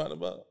 Did you find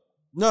about?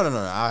 No.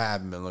 I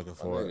haven't been looking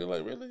for it. You're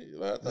like, really?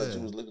 I thought you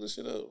was looking this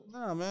shit up.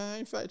 Nah, man. I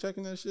ain't fact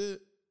checking that shit.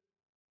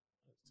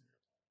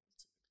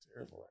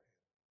 Terrible.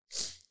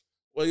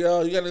 Well,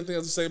 y'all, you got anything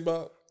else to say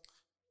about?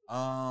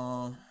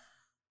 You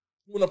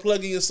want to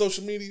plug in your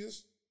social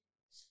medias?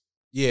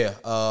 Yeah.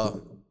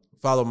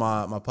 Follow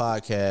my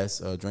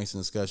podcast, Drinks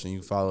and Discussion. You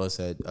can follow us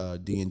at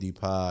D&D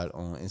Pod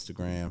on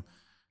Instagram.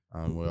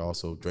 We're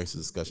also Drinks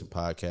and Discussion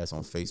Podcast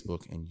on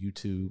Facebook and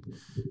YouTube.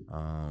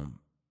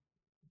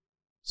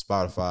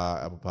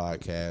 Spotify, Apple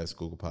Podcasts,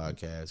 Google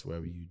Podcasts,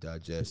 wherever you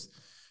digest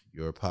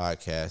your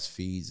podcast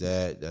feeds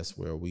at. That's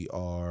where we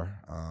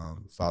are.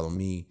 Follow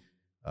me.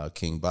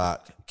 King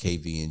Bach,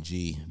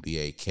 KVNG,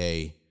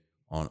 BAK,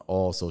 on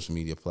all social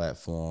media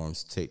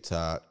platforms,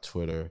 TikTok,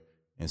 Twitter,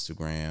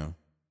 Instagram.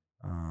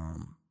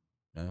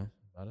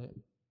 About it.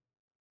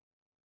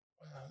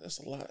 Wow, that's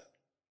a lot.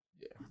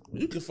 Yeah.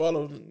 You can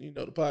follow,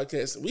 the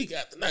podcast. We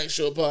got the Night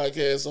Show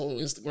Podcast on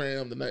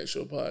Instagram, the Night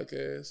Show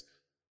Podcast.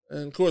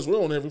 And of course,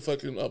 we're on every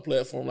fucking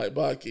platform like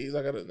Bach-Keys.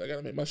 I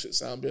gotta make my shit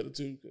sound better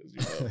too, because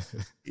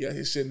he got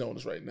his shit on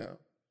us right now.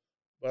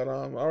 But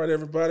all right,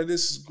 everybody,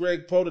 this is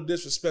Greg Poe, the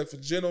Disrespectful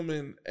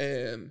Gentleman,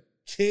 and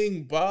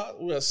King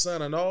Bot. We are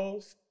signing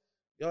off.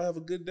 Y'all have a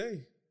good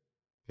day.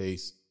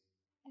 Peace.